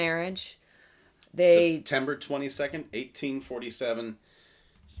 years of marriage. September 22nd, 1847.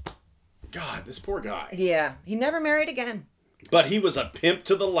 God, this poor guy. Yeah, he never married again. But he was a pimp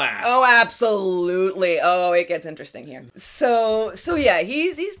to the last. Oh, absolutely. Oh, it gets interesting here. So yeah,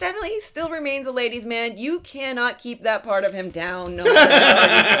 he still remains a ladies' man. You cannot keep that part of him down, no matter how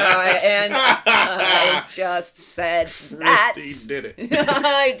you try. And I just said that. Christy did it.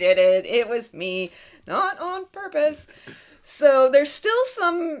 I did it. It was me, not on purpose. So there's still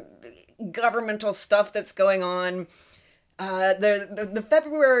some governmental stuff that's going on. The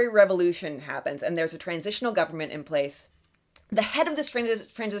February Revolution happens, and there's a transitional government in place. The head of this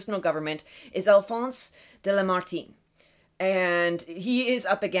transitional government is Alphonse de Lamartine, and he is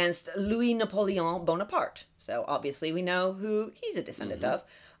up against Louis-Napoleon Bonaparte. So obviously we know who he's a descendant of.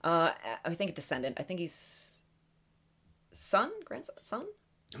 I think he's grandson?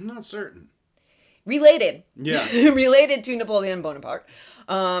 I'm not certain. Related. Yeah. Related to Napoleon Bonaparte.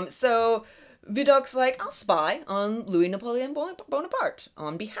 So Vidocq's like, I'll spy on Louis-Napoleon Bonaparte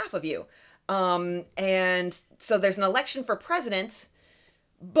on behalf of you. And so there's an election for president.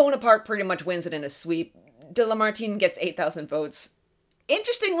 Bonaparte pretty much wins it in a sweep. De Lamartine gets 8,000 votes.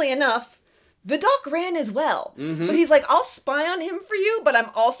 Interestingly enough, Vidocq ran as well. Mm-hmm. So he's like, I'll spy on him for you, but I'm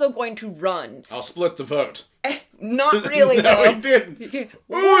also going to run. I'll split the vote. Not really, no, though. he didn't.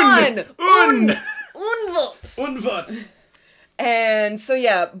 Un vote. Un vote. And so,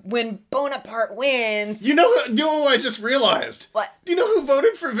 yeah, when Bonaparte wins... You know what I just realized? What? Do you know who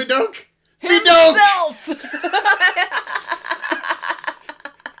voted for Vidocq? Himself!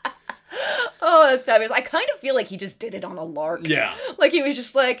 Oh, that's fabulous. I kind of feel like he just did it on a lark. Yeah. Like he was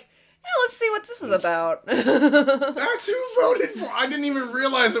just like, yeah, let's see what this is about. That's who voted for. I didn't even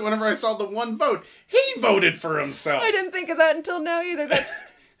realize it whenever I saw the one vote. He voted for himself. I didn't think of that until now either.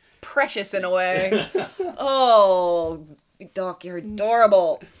 precious in a way. Oh, Doc, you're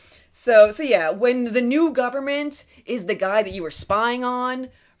adorable. So yeah, when the new government is the guy that you were spying on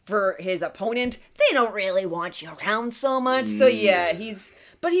for his opponent, they don't really want you around so much. So yeah, he's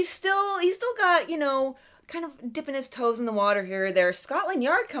still got, kind of dipping his toes in the water here or there. Scotland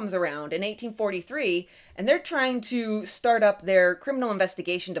Yard comes around in 1843, and they're trying to start up their criminal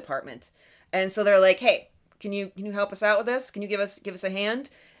investigation department. And so they're like, "Hey, can you help us out with this? Can you give us a hand?"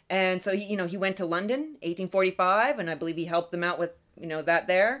 And so he went to London, 1845, and I believe he helped them out with that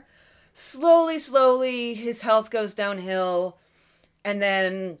there. Slowly, his health goes downhill, and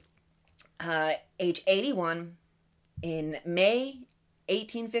then age 81, in May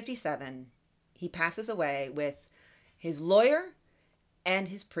 1857, he passes away with his lawyer and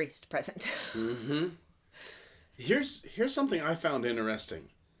his priest present. Mm-hmm. Here's something I found interesting.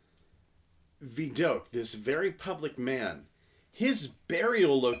 Vidocq, this very public man, his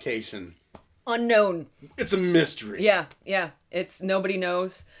burial location, unknown. It's a mystery. Yeah. It's nobody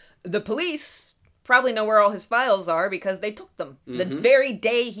knows. The police probably know where all his files are because they took them. Mm-hmm. The very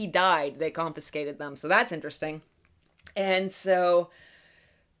day he died, they confiscated them. So that's interesting. And so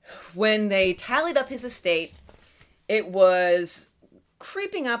when they tallied up his estate, it was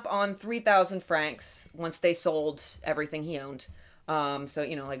creeping up on 3,000 francs once they sold everything he owned. So,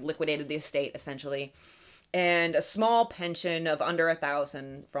 liquidated the estate, essentially. And a small pension of under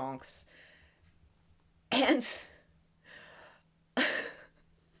 1,000 francs. And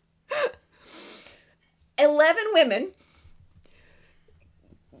 11 women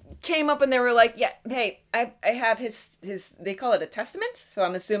came up and they were like, "Yeah, hey, I have his they call it a testament." So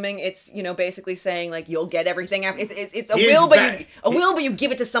I'm assuming it's, basically saying like you'll get everything after. It's a will, but you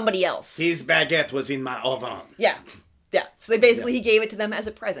give it to somebody else. His baguette was in my oven. Yeah. So basically he gave it to them as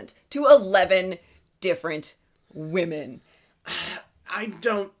a present to 11 different women. I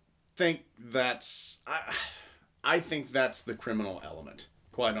don't think that's... I think that's the criminal element,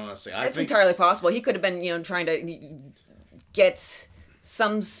 quite honestly. It's entirely possible. He could have been, trying to get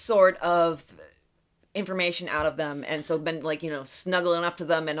some sort of information out of them, and so been snuggling up to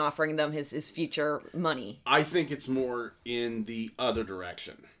them and offering them his future money. I think it's more in the other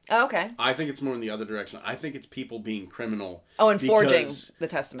direction. Oh, okay. I think it's more in the other direction. I think it's people being criminal. Oh, and forging the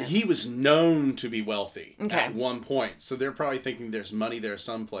testament. He was known to be wealthy at one point, so they're probably thinking there's money there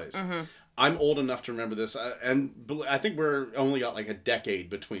someplace. Mm-hmm. I'm old enough to remember this, and I think we're only got like a decade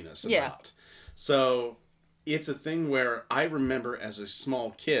between us. Yeah. So it's a thing where I remember as a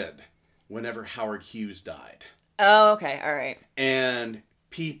small kid, whenever Howard Hughes died. Oh, okay. All right. And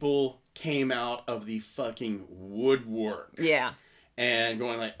people came out of the fucking woodwork. Yeah. And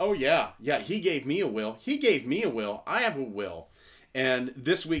going like, "Oh yeah, he gave me a will. He gave me a will. I have a will." And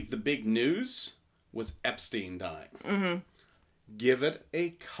this week, the big news was Epstein dying. Mm-hmm. Give it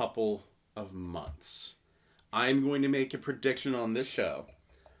a couple of months. I'm going to make a prediction on this show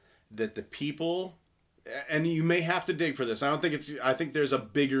that the people, and you may have to dig for this. I think there's a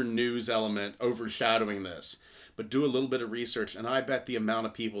bigger news element overshadowing this. But do a little bit of research, and I bet the amount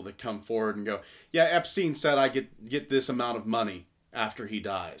of people that come forward and go, "Yeah, Epstein said I get this amount of money after he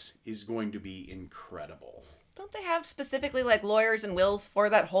dies," is going to be incredible. Don't they have specifically lawyers and wills for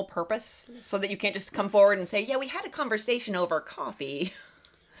that whole purpose? So that you can't just come forward and say, "Yeah, we had a conversation over coffee."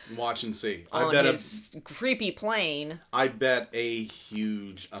 Watch and see. On his creepy plane. I bet a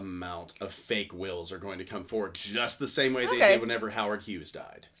huge amount of fake wills are going to come forward just the same way they did whenever Howard Hughes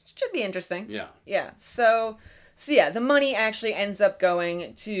died. Should be interesting. Yeah. Yeah. So yeah, the money actually ends up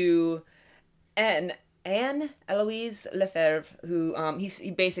going to Anne Eloise Lefebvre, who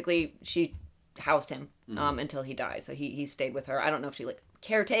she housed him until he died. So he stayed with her. I don't know if she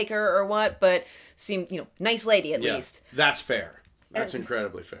caretaker or what, but seemed nice lady at least. That's fair. That's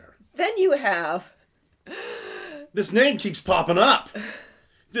incredibly fair. Then you have this name keeps popping up.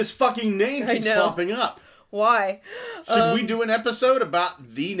 This fucking name keeps popping up. Why? Should we do an episode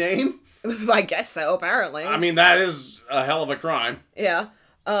about the name? I guess so, apparently. I mean, that is a hell of a crime. Yeah.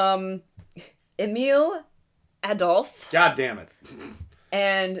 Emile Adolphe. God damn it.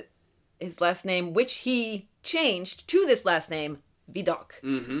 And his last name, which he changed to this last name, Vidocq.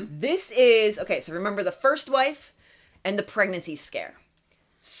 Mm-hmm. This is, so remember the first wife and the pregnancy scare.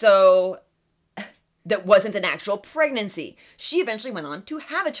 So that wasn't an actual pregnancy. She eventually went on to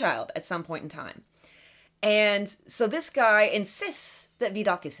have a child at some point in time. And so this guy insists that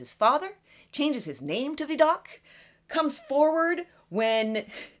Vidocq is his father, changes his name to Vidocq, comes forward when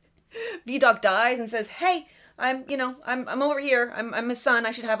Vidocq dies and says, "Hey, I'm over here. I'm his son.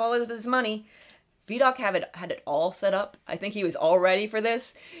 I should have all of this money." Vidocq had it all set up. I think he was all ready for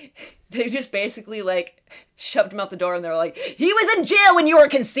this. They just basically like shoved him out the door, and they're like, "He was in jail when you were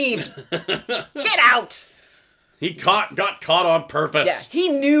conceived. Get out." He got caught on purpose. Yeah, he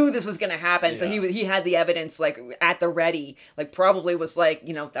knew this was gonna happen, so Yeah. he had the evidence like at the ready. Like probably was like,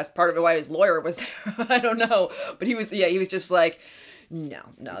 you know, that's part of why his lawyer was there. I don't know, but he was just like, no,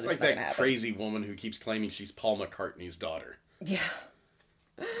 It's this like is not that gonna happen. crazy woman who keeps claiming she's Paul McCartney's daughter. Yeah.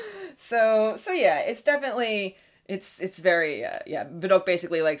 So yeah, it's definitely it's very yeah. Vidocq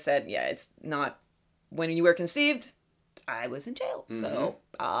basically like said, yeah, it's not when you were conceived. I was in jail, so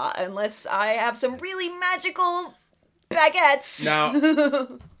unless I have some really magical baguettes, Now,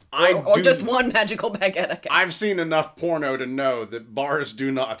 or just one magical baguette. I guess. I've seen enough porno to know that bars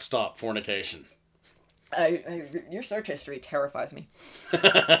do not stop fornication. Your search history terrifies me.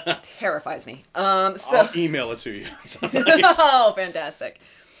 Terrifies me. So I'll email it to you. oh, fantastic.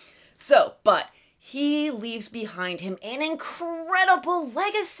 So, but he leaves behind him an incredible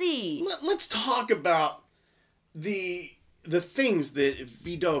legacy. Let's talk about the things that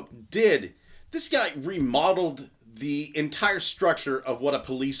Vidocq did. This guy remodeled the entire structure of what a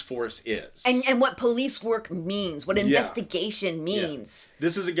police force is. And what police work means, what investigation means. Yeah.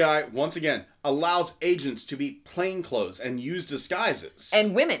 This is a guy, once again, allows agents to be plainclothes and use disguises.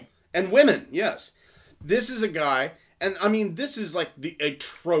 And women. And women, yes. This is a guy, and I mean, this is like a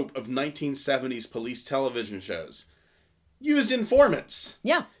trope of 1970s police television shows. Used informants.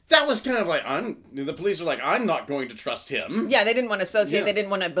 Yeah. That was kind of like, the police were like, I'm not going to trust him. Yeah, they didn't want to associate. Yeah. They didn't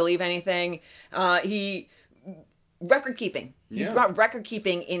want to believe anything. Record keeping. He brought record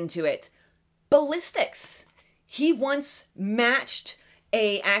keeping into it. Ballistics. He once matched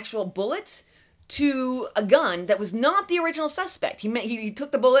a actual bullet to a gun that was not the original suspect. He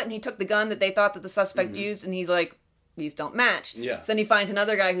took the bullet and he took the gun that they thought that the suspect used, and he's like, these don't match. Yeah. So then he finds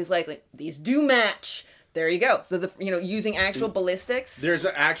another guy who's like, these do match. There you go. So using actual ballistics. There's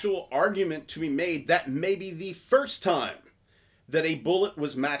an actual argument to be made that may be the first time that a bullet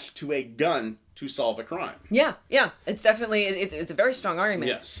was matched to a gun to solve a crime. Yeah. It's definitely it's a very strong argument.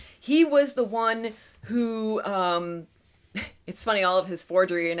 Yes. He was the one who it's funny, all of his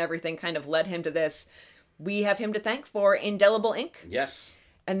forgery and everything kind of led him to this. We have him to thank for indelible ink. Yes.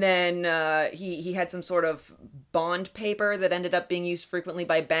 And then he had some sort of bond paper that ended up being used frequently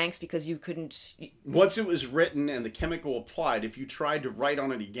by banks because you couldn't... Once it was written and the chemical applied, if you tried to write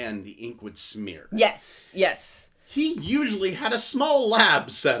on it again, the ink would smear. Yes. He usually had a small lab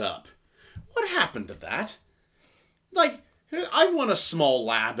set up. What happened to that? Like, I want a small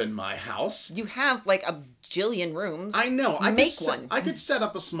lab in my house. You have like a jillion rooms. I know. One. I could set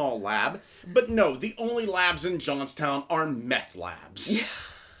up a small lab, but no, the only labs in Johnstown are meth labs.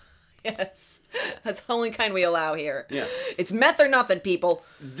 Yes. That's the only kind we allow here. Yeah. It's meth or nothing, people.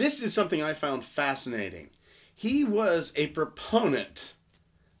 This is something I found fascinating. He was a proponent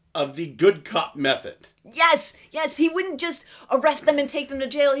of the good cop method. Yes, he wouldn't just arrest them and take them to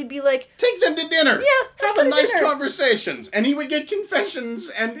jail. He'd be like, Take them to dinner. Yeah, let's have go a to nice dinner. conversations, and he would get confessions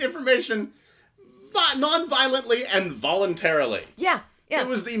and information non-violently and voluntarily. yeah. It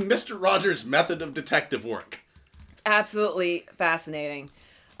was the Mr. Rogers method of detective work. Absolutely fascinating.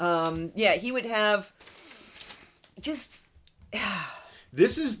 He would have just...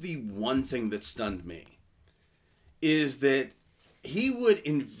 This is the one thing that stunned me, is that he would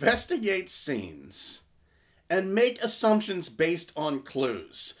investigate scenes and make assumptions based on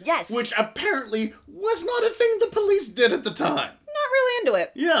clues. Yes. Which apparently was not a thing the police did at the time. Not really into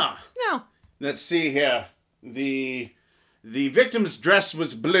it. Yeah. No. Let's see here. The victim's dress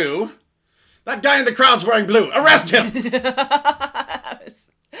was blue. That guy in the crowd's wearing blue. Arrest him!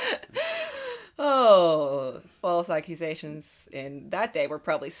 Oh, false accusations in that day were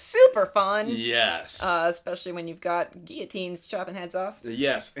probably super fun. Yes. Especially when you've got guillotines chopping heads off.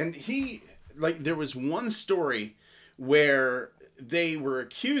 Yes, and there was one story where they were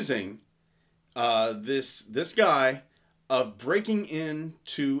accusing this guy of breaking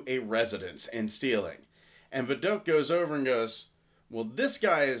into a residence and stealing. And Vidocq goes over and goes, well, this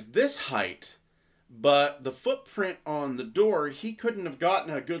guy is this height, but the footprint on the door, he couldn't have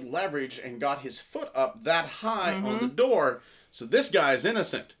gotten a good leverage and got his foot up that high on the door, so this guy is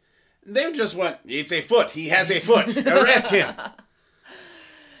innocent. They just went, it's a foot, he has a foot, arrest him.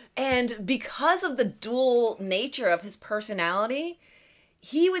 And because of the dual nature of his personality,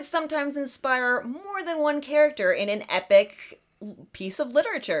 he would sometimes inspire more than one character in an epic piece of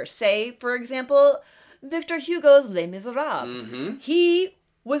literature. Say, for example, Victor Hugo's Les Miserables. Mm-hmm. He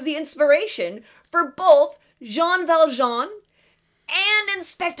was the inspiration for both Jean Valjean and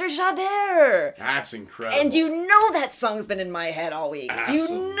Inspector Javert. That's incredible. And you know that song's been in my head all week.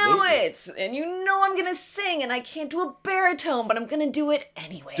 Absolutely. You know it. And you know I'm going to sing, and I can't do a baritone, but I'm going to do it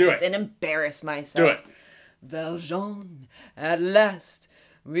anyways. Do it. And embarrass myself. Do it. Valjean, at last,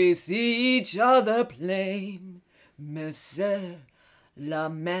 we see each other plain. Monsieur, la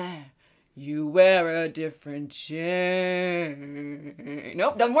mer, you wear a different chain.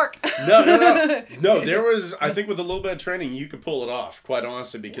 Nope, doesn't work. No, there was, I think with a little bit of training, you could pull it off, quite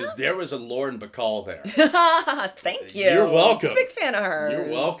honestly, because there was a Lauren Bacall there. Thank you. You're welcome. Big fan of hers. You're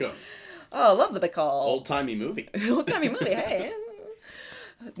welcome. Oh, love the Bacall. Old-timey movie. Old-timey movie, hey.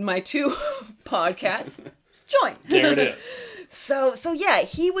 My 2 podcasts. Join. There it is. So yeah,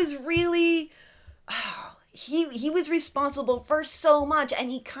 he was really... He was responsible for so much, and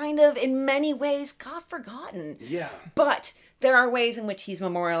he kind of, in many ways, got forgotten. Yeah. But there are ways in which he's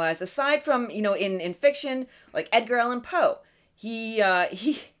memorialized. Aside from, in fiction, like Edgar Allan Poe, he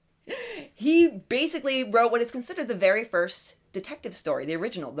basically wrote what is considered the very first detective story, the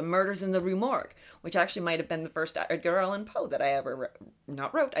original, The Murders in the Rue Morgue, which actually might have been the first Edgar Allan Poe that I ever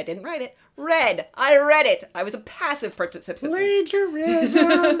not wrote. I didn't write it. Read. I read it. I was a passive participant.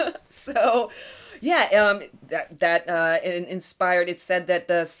 Plagiarism. So... yeah, that inspired. It said that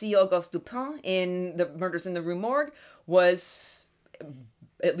the C. Auguste Dupin in The Murders in the Rue Morgue was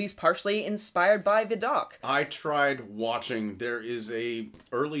at least partially inspired by Vidocq. I tried watching, there is a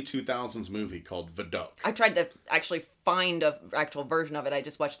early 2000s movie called Vidocq. I tried to actually find an actual version of it. I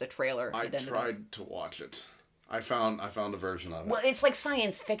just watched the trailer. I tried to watch it. I found a version of it. Well, it's like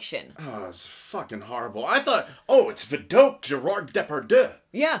science fiction. Oh, it's fucking horrible. I thought, it's Vidocq, Gerard Depardieu.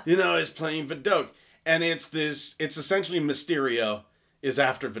 Yeah. Is playing Vidocq. And it's essentially Mysterio is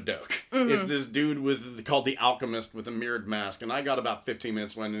after Vidocq. Mm-hmm. It's this dude called the Alchemist with a mirrored mask. And I got about 15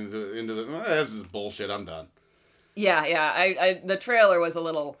 minutes went into this is bullshit, I'm done. Yeah. I the trailer was a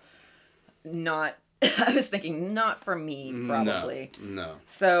little not... I was thinking, not for me, probably. No.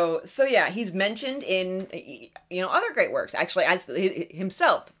 So yeah, he's mentioned in, other great works, actually, as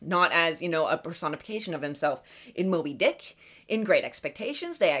himself, not as, a personification of himself. In Moby Dick, in Great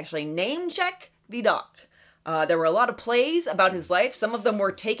Expectations, they actually name-check Vidocq. There were a lot of plays about his life. Some of them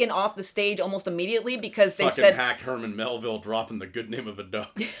were taken off the stage almost immediately because they Fucking said... hack Herman Melville dropping the good name of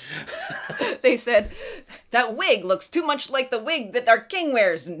Vidocq. They said, that wig looks too much like the wig that our king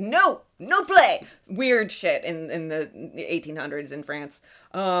wears. No play. Weird shit in the 1800s in France.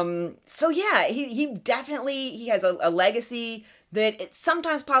 So yeah, he definitely, he has a legacy that it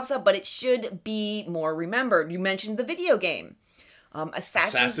sometimes pops up, but it should be more remembered. You mentioned the video game.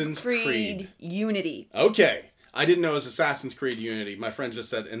 Assassin's Creed Unity. Okay. I didn't know it was Assassin's Creed Unity. My friend just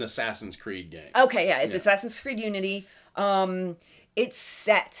said an Assassin's Creed game. Okay, yeah, it's Assassin's Creed Unity. It's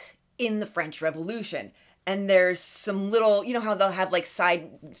set in the French Revolution. And there's some little, how they'll have like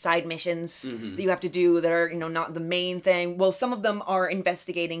side missions that you have to do that are, not the main thing. Well, some of them are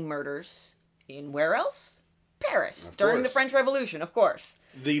investigating murders in where else? Paris. During the French Revolution, of course.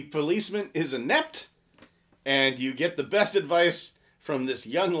 The policeman is inept, and you get the best advice from this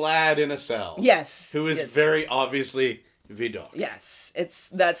young lad in a cell. Yes. Who is very obviously Vidocq. Yes.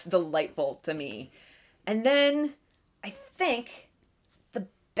 That's delightful to me. And then I think the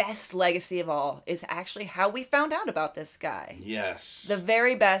best legacy of all is actually how we found out about this guy. Yes. The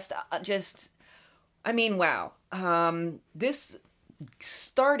very best, wow. This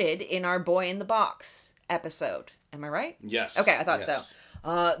started in our Boy in the Box episode. Am I right? Yes. Okay, I thought so.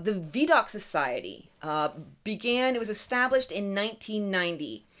 The Vidocq Society it was established in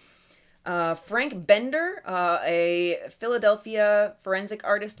 1990. Frank Bender, a Philadelphia forensic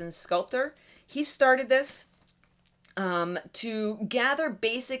artist and sculptor, he started this to gather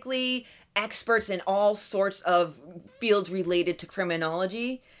basically experts in all sorts of fields related to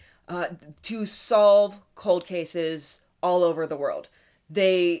criminology to solve cold cases all over the world.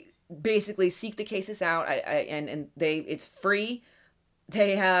 They basically seek the cases out, it's free.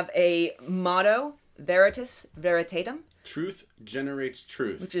 They have a motto, Veritas Veritatem. Truth generates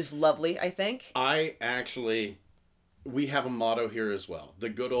truth. Which is lovely, I think. We have a motto here as well. The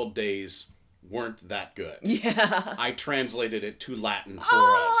good old days weren't that good. Yeah. I translated it to Latin for us.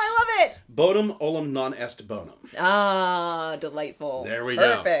 I love it! Bonum olim non est bonum. Ah, delightful. There we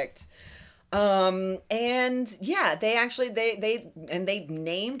go. Perfect. And yeah, they actually, they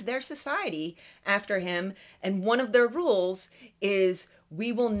named their society after him. And one of their rules is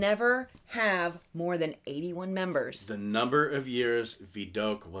we will never have more than 81 members. The number of years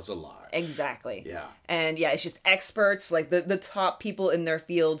Vidocq was alive. Exactly. Yeah. And yeah, it's just experts, like the top people in their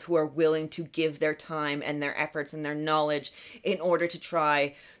fields who are willing to give their time and their efforts and their knowledge in order to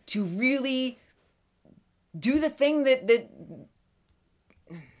try to really do the thing that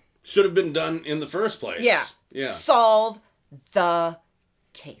should have been done in the first place. Yeah. Yeah. Solve the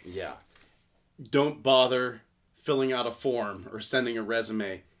case. Yeah. Don't bother filling out a form or sending a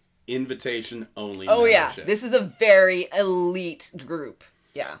resume. Invitation only. Oh, yeah. membership. This is a very elite group.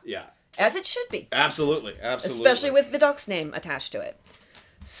 Yeah. Yeah. As it should be. Absolutely. Absolutely. Especially with Vidoc's name attached to it.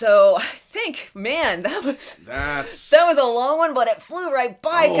 So I think, man, that was a long one, but it flew right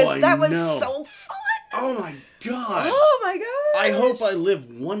by because that was so fun. Oh my god. Oh my god. I hope I live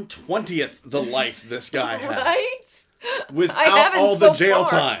 1/20th the life this guy had. Right? Without all the jail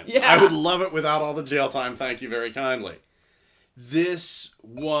far. time. Yeah. I would love it without all the jail time. Thank you very kindly. This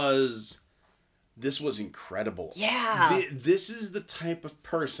was incredible. Yeah. This is the type of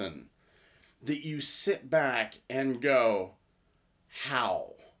person that you sit back and go,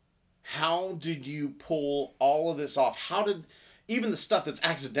 how? How did you pull all of this off? How did, even the stuff that's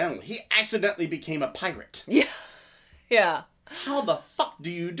accidental, he accidentally became a pirate. Yeah. Yeah. How the fuck do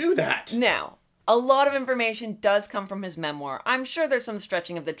you do that? Now, a lot of information does come from his memoir. I'm sure there's some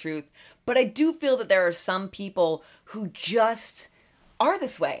stretching of the truth, but I do feel that there are some people who just are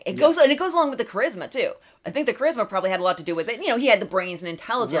this way. It goes along with the charisma too. I think the charisma probably had a lot to do with it. You know, he had the brains and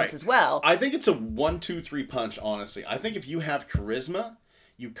intelligence as well. I think it's a 1-2-3 punch, honestly. I think if you have charisma,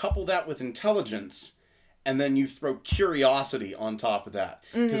 you couple that with intelligence, and then you throw curiosity on top of that.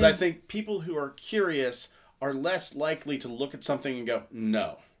 Because I think people who are curious are less likely to look at something and go,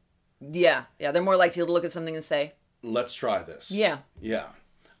 no. Yeah, they're more likely to look at something and say, let's try this. Yeah. Yeah.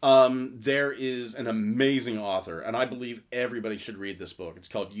 There is an amazing author, and I believe everybody should read this book. It's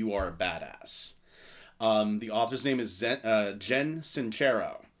called You Are a Badass. The author's name is Jen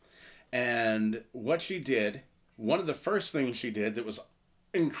Sincero. And what she did, one of the first things she did that was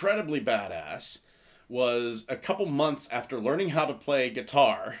incredibly badass was a couple months after learning how to play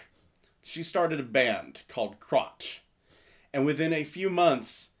guitar, she started a band called Crotch. And within a few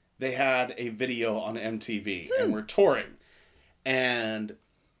months, they had a video on MTV and were touring. And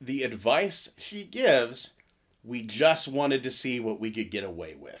the advice she gives, we just wanted to see what we could get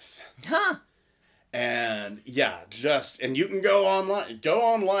away with. huh. And yeah, and you can go online,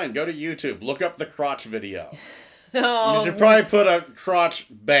 go to YouTube, look up the Crotch video. Oh, You should probably put a Crotch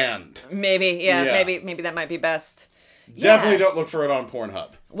band. maybe maybe that might be best. Definitely don't look for it on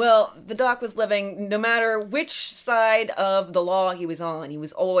Pornhub. Well, Vidocq was living, no matter which side of the law he was on, he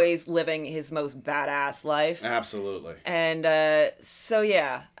was always living his most badass life. Absolutely. And so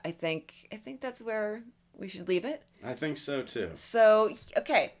yeah, I think that's where we should leave it. I think so too. So,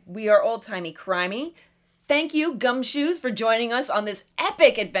 okay, we are old-timey crimey. Thank you, Gumshoes, for joining us on this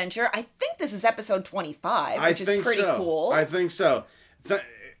epic adventure. I think this is episode 25, which is pretty cool. I think so.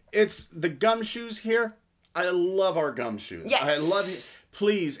 It's the Gumshoes here. I love our Gumshoes. Yes. I love you.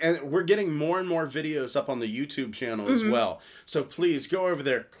 Please, and we're getting more and more videos up on the YouTube channel as well. So please go over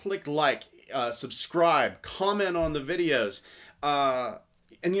there, click like, subscribe, comment on the videos.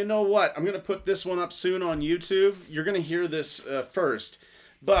 And you know what? I'm going to put this one up soon on YouTube. You're going to hear this first.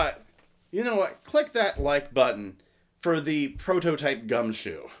 But you know what? Click that like button for the prototype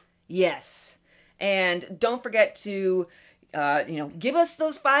Gumshoe. Yes. And don't forget to, give us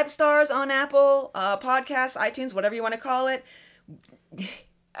those 5 stars on Apple Podcasts, iTunes, whatever you want to call it.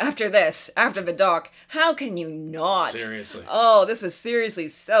 After the doc, how can you not? Seriously. Oh, this was seriously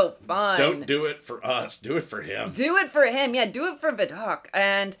so fun. Don't do it for us. Do it for him. Do it for him. Yeah, do it for Vidocq.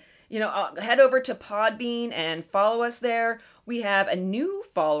 And, head over to Podbean and follow us there. We have a new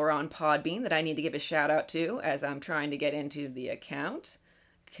follower on Podbean that I need to give a shout out to as I'm trying to get into the account.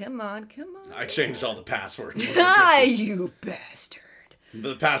 Come on. I changed all the passwords. Ah, you bastard.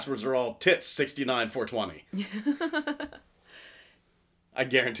 The passwords are all tits69420. I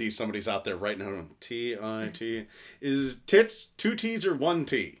guarantee somebody's out there right now. T-I-T. Is tits 2 T's or 1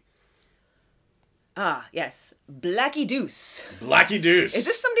 T? Ah, yes. Blackie Deuce. Blackie Deuce. Is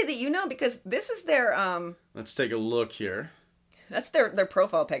this somebody that you know? Because this is their, Let's take a look here. that's their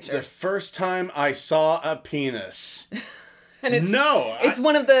profile picture. The first time I saw a penis. And it's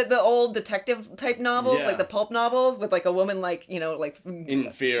one of the old detective type novels, Yeah. like the pulp novels with like a woman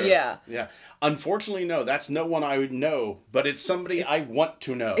In fear. Yeah. Yeah. Unfortunately, no. That's no one I would know, but it's somebody I want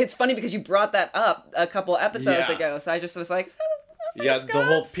to know. It's funny because you brought that up a couple episodes Yeah. ago, so I just was like, Yeah, Scott's? the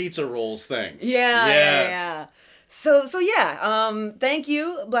whole pizza rolls thing. Yeah, Yes. yeah. So yeah, thank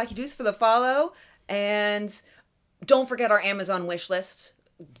you, Blackie Deuce, for the follow, and don't forget our Amazon wish list.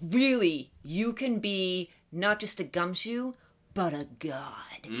 Really, you can be not just a gumshoe, but a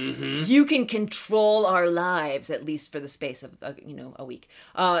god. Mm-hmm. You can control our lives, at least for the space of a week.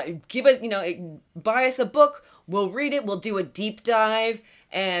 Give us, buy us a book We'll read it. We'll do a deep dive.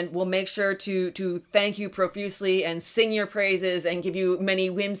 And we'll make sure to thank you profusely and sing your praises and give you many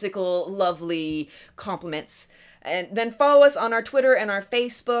whimsical, lovely compliments. And then follow us on our Twitter and our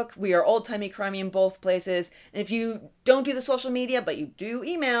Facebook. We are Old Timey Crimey in both places. And if you don't do the social media, but you do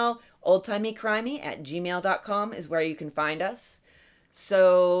email, oldtimeycrimey@gmail.com is where you can find us.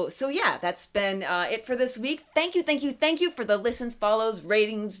 So yeah, that's been it for this week. Thank you for the listens, follows,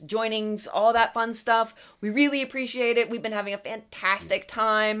 ratings, joinings, all that fun stuff. We really appreciate it. We've been having a fantastic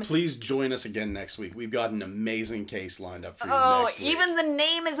time. Please join us again next week. We've got an amazing case lined up for you next week. Even the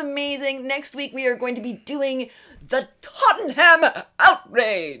name is amazing. Next week we are going to be doing the Tottenham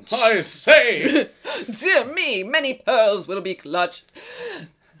Outrage. I say! Dear me, many pearls will be clutched.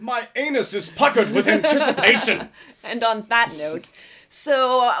 My anus is puckered with anticipation. And on that note,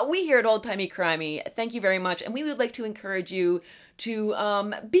 so we here at Old Timey Crimey, thank you very much, and we would like to encourage you to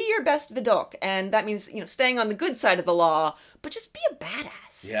be your best vidok, and that means staying on the good side of the law, but just be a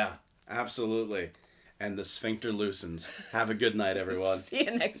badass. Yeah, absolutely. And the sphincter loosens. Have a good night, everyone. See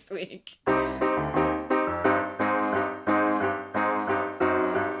you next week.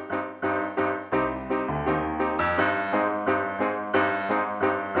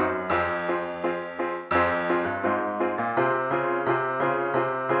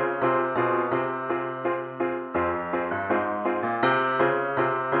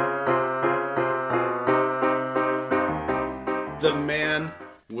 The man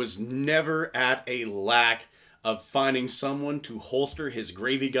was never at a lack of finding someone to holster his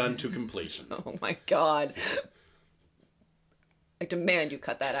gravy gun to completion. Oh my God. I demand you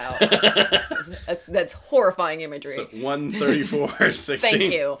cut that out. That's horrifying imagery. So 134.16.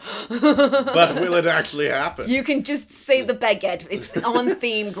 Thank you. But will it actually happen? You can just say the baguette. It's on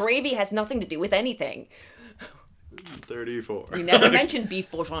theme. Gravy has nothing to do with anything. 34. You never mentioned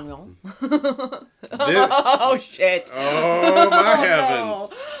beef bourguignon. Oh, shit. Oh, my heavens.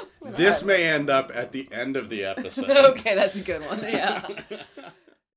 No. This may end up at the end of the episode. Okay, that's a good one. Yeah.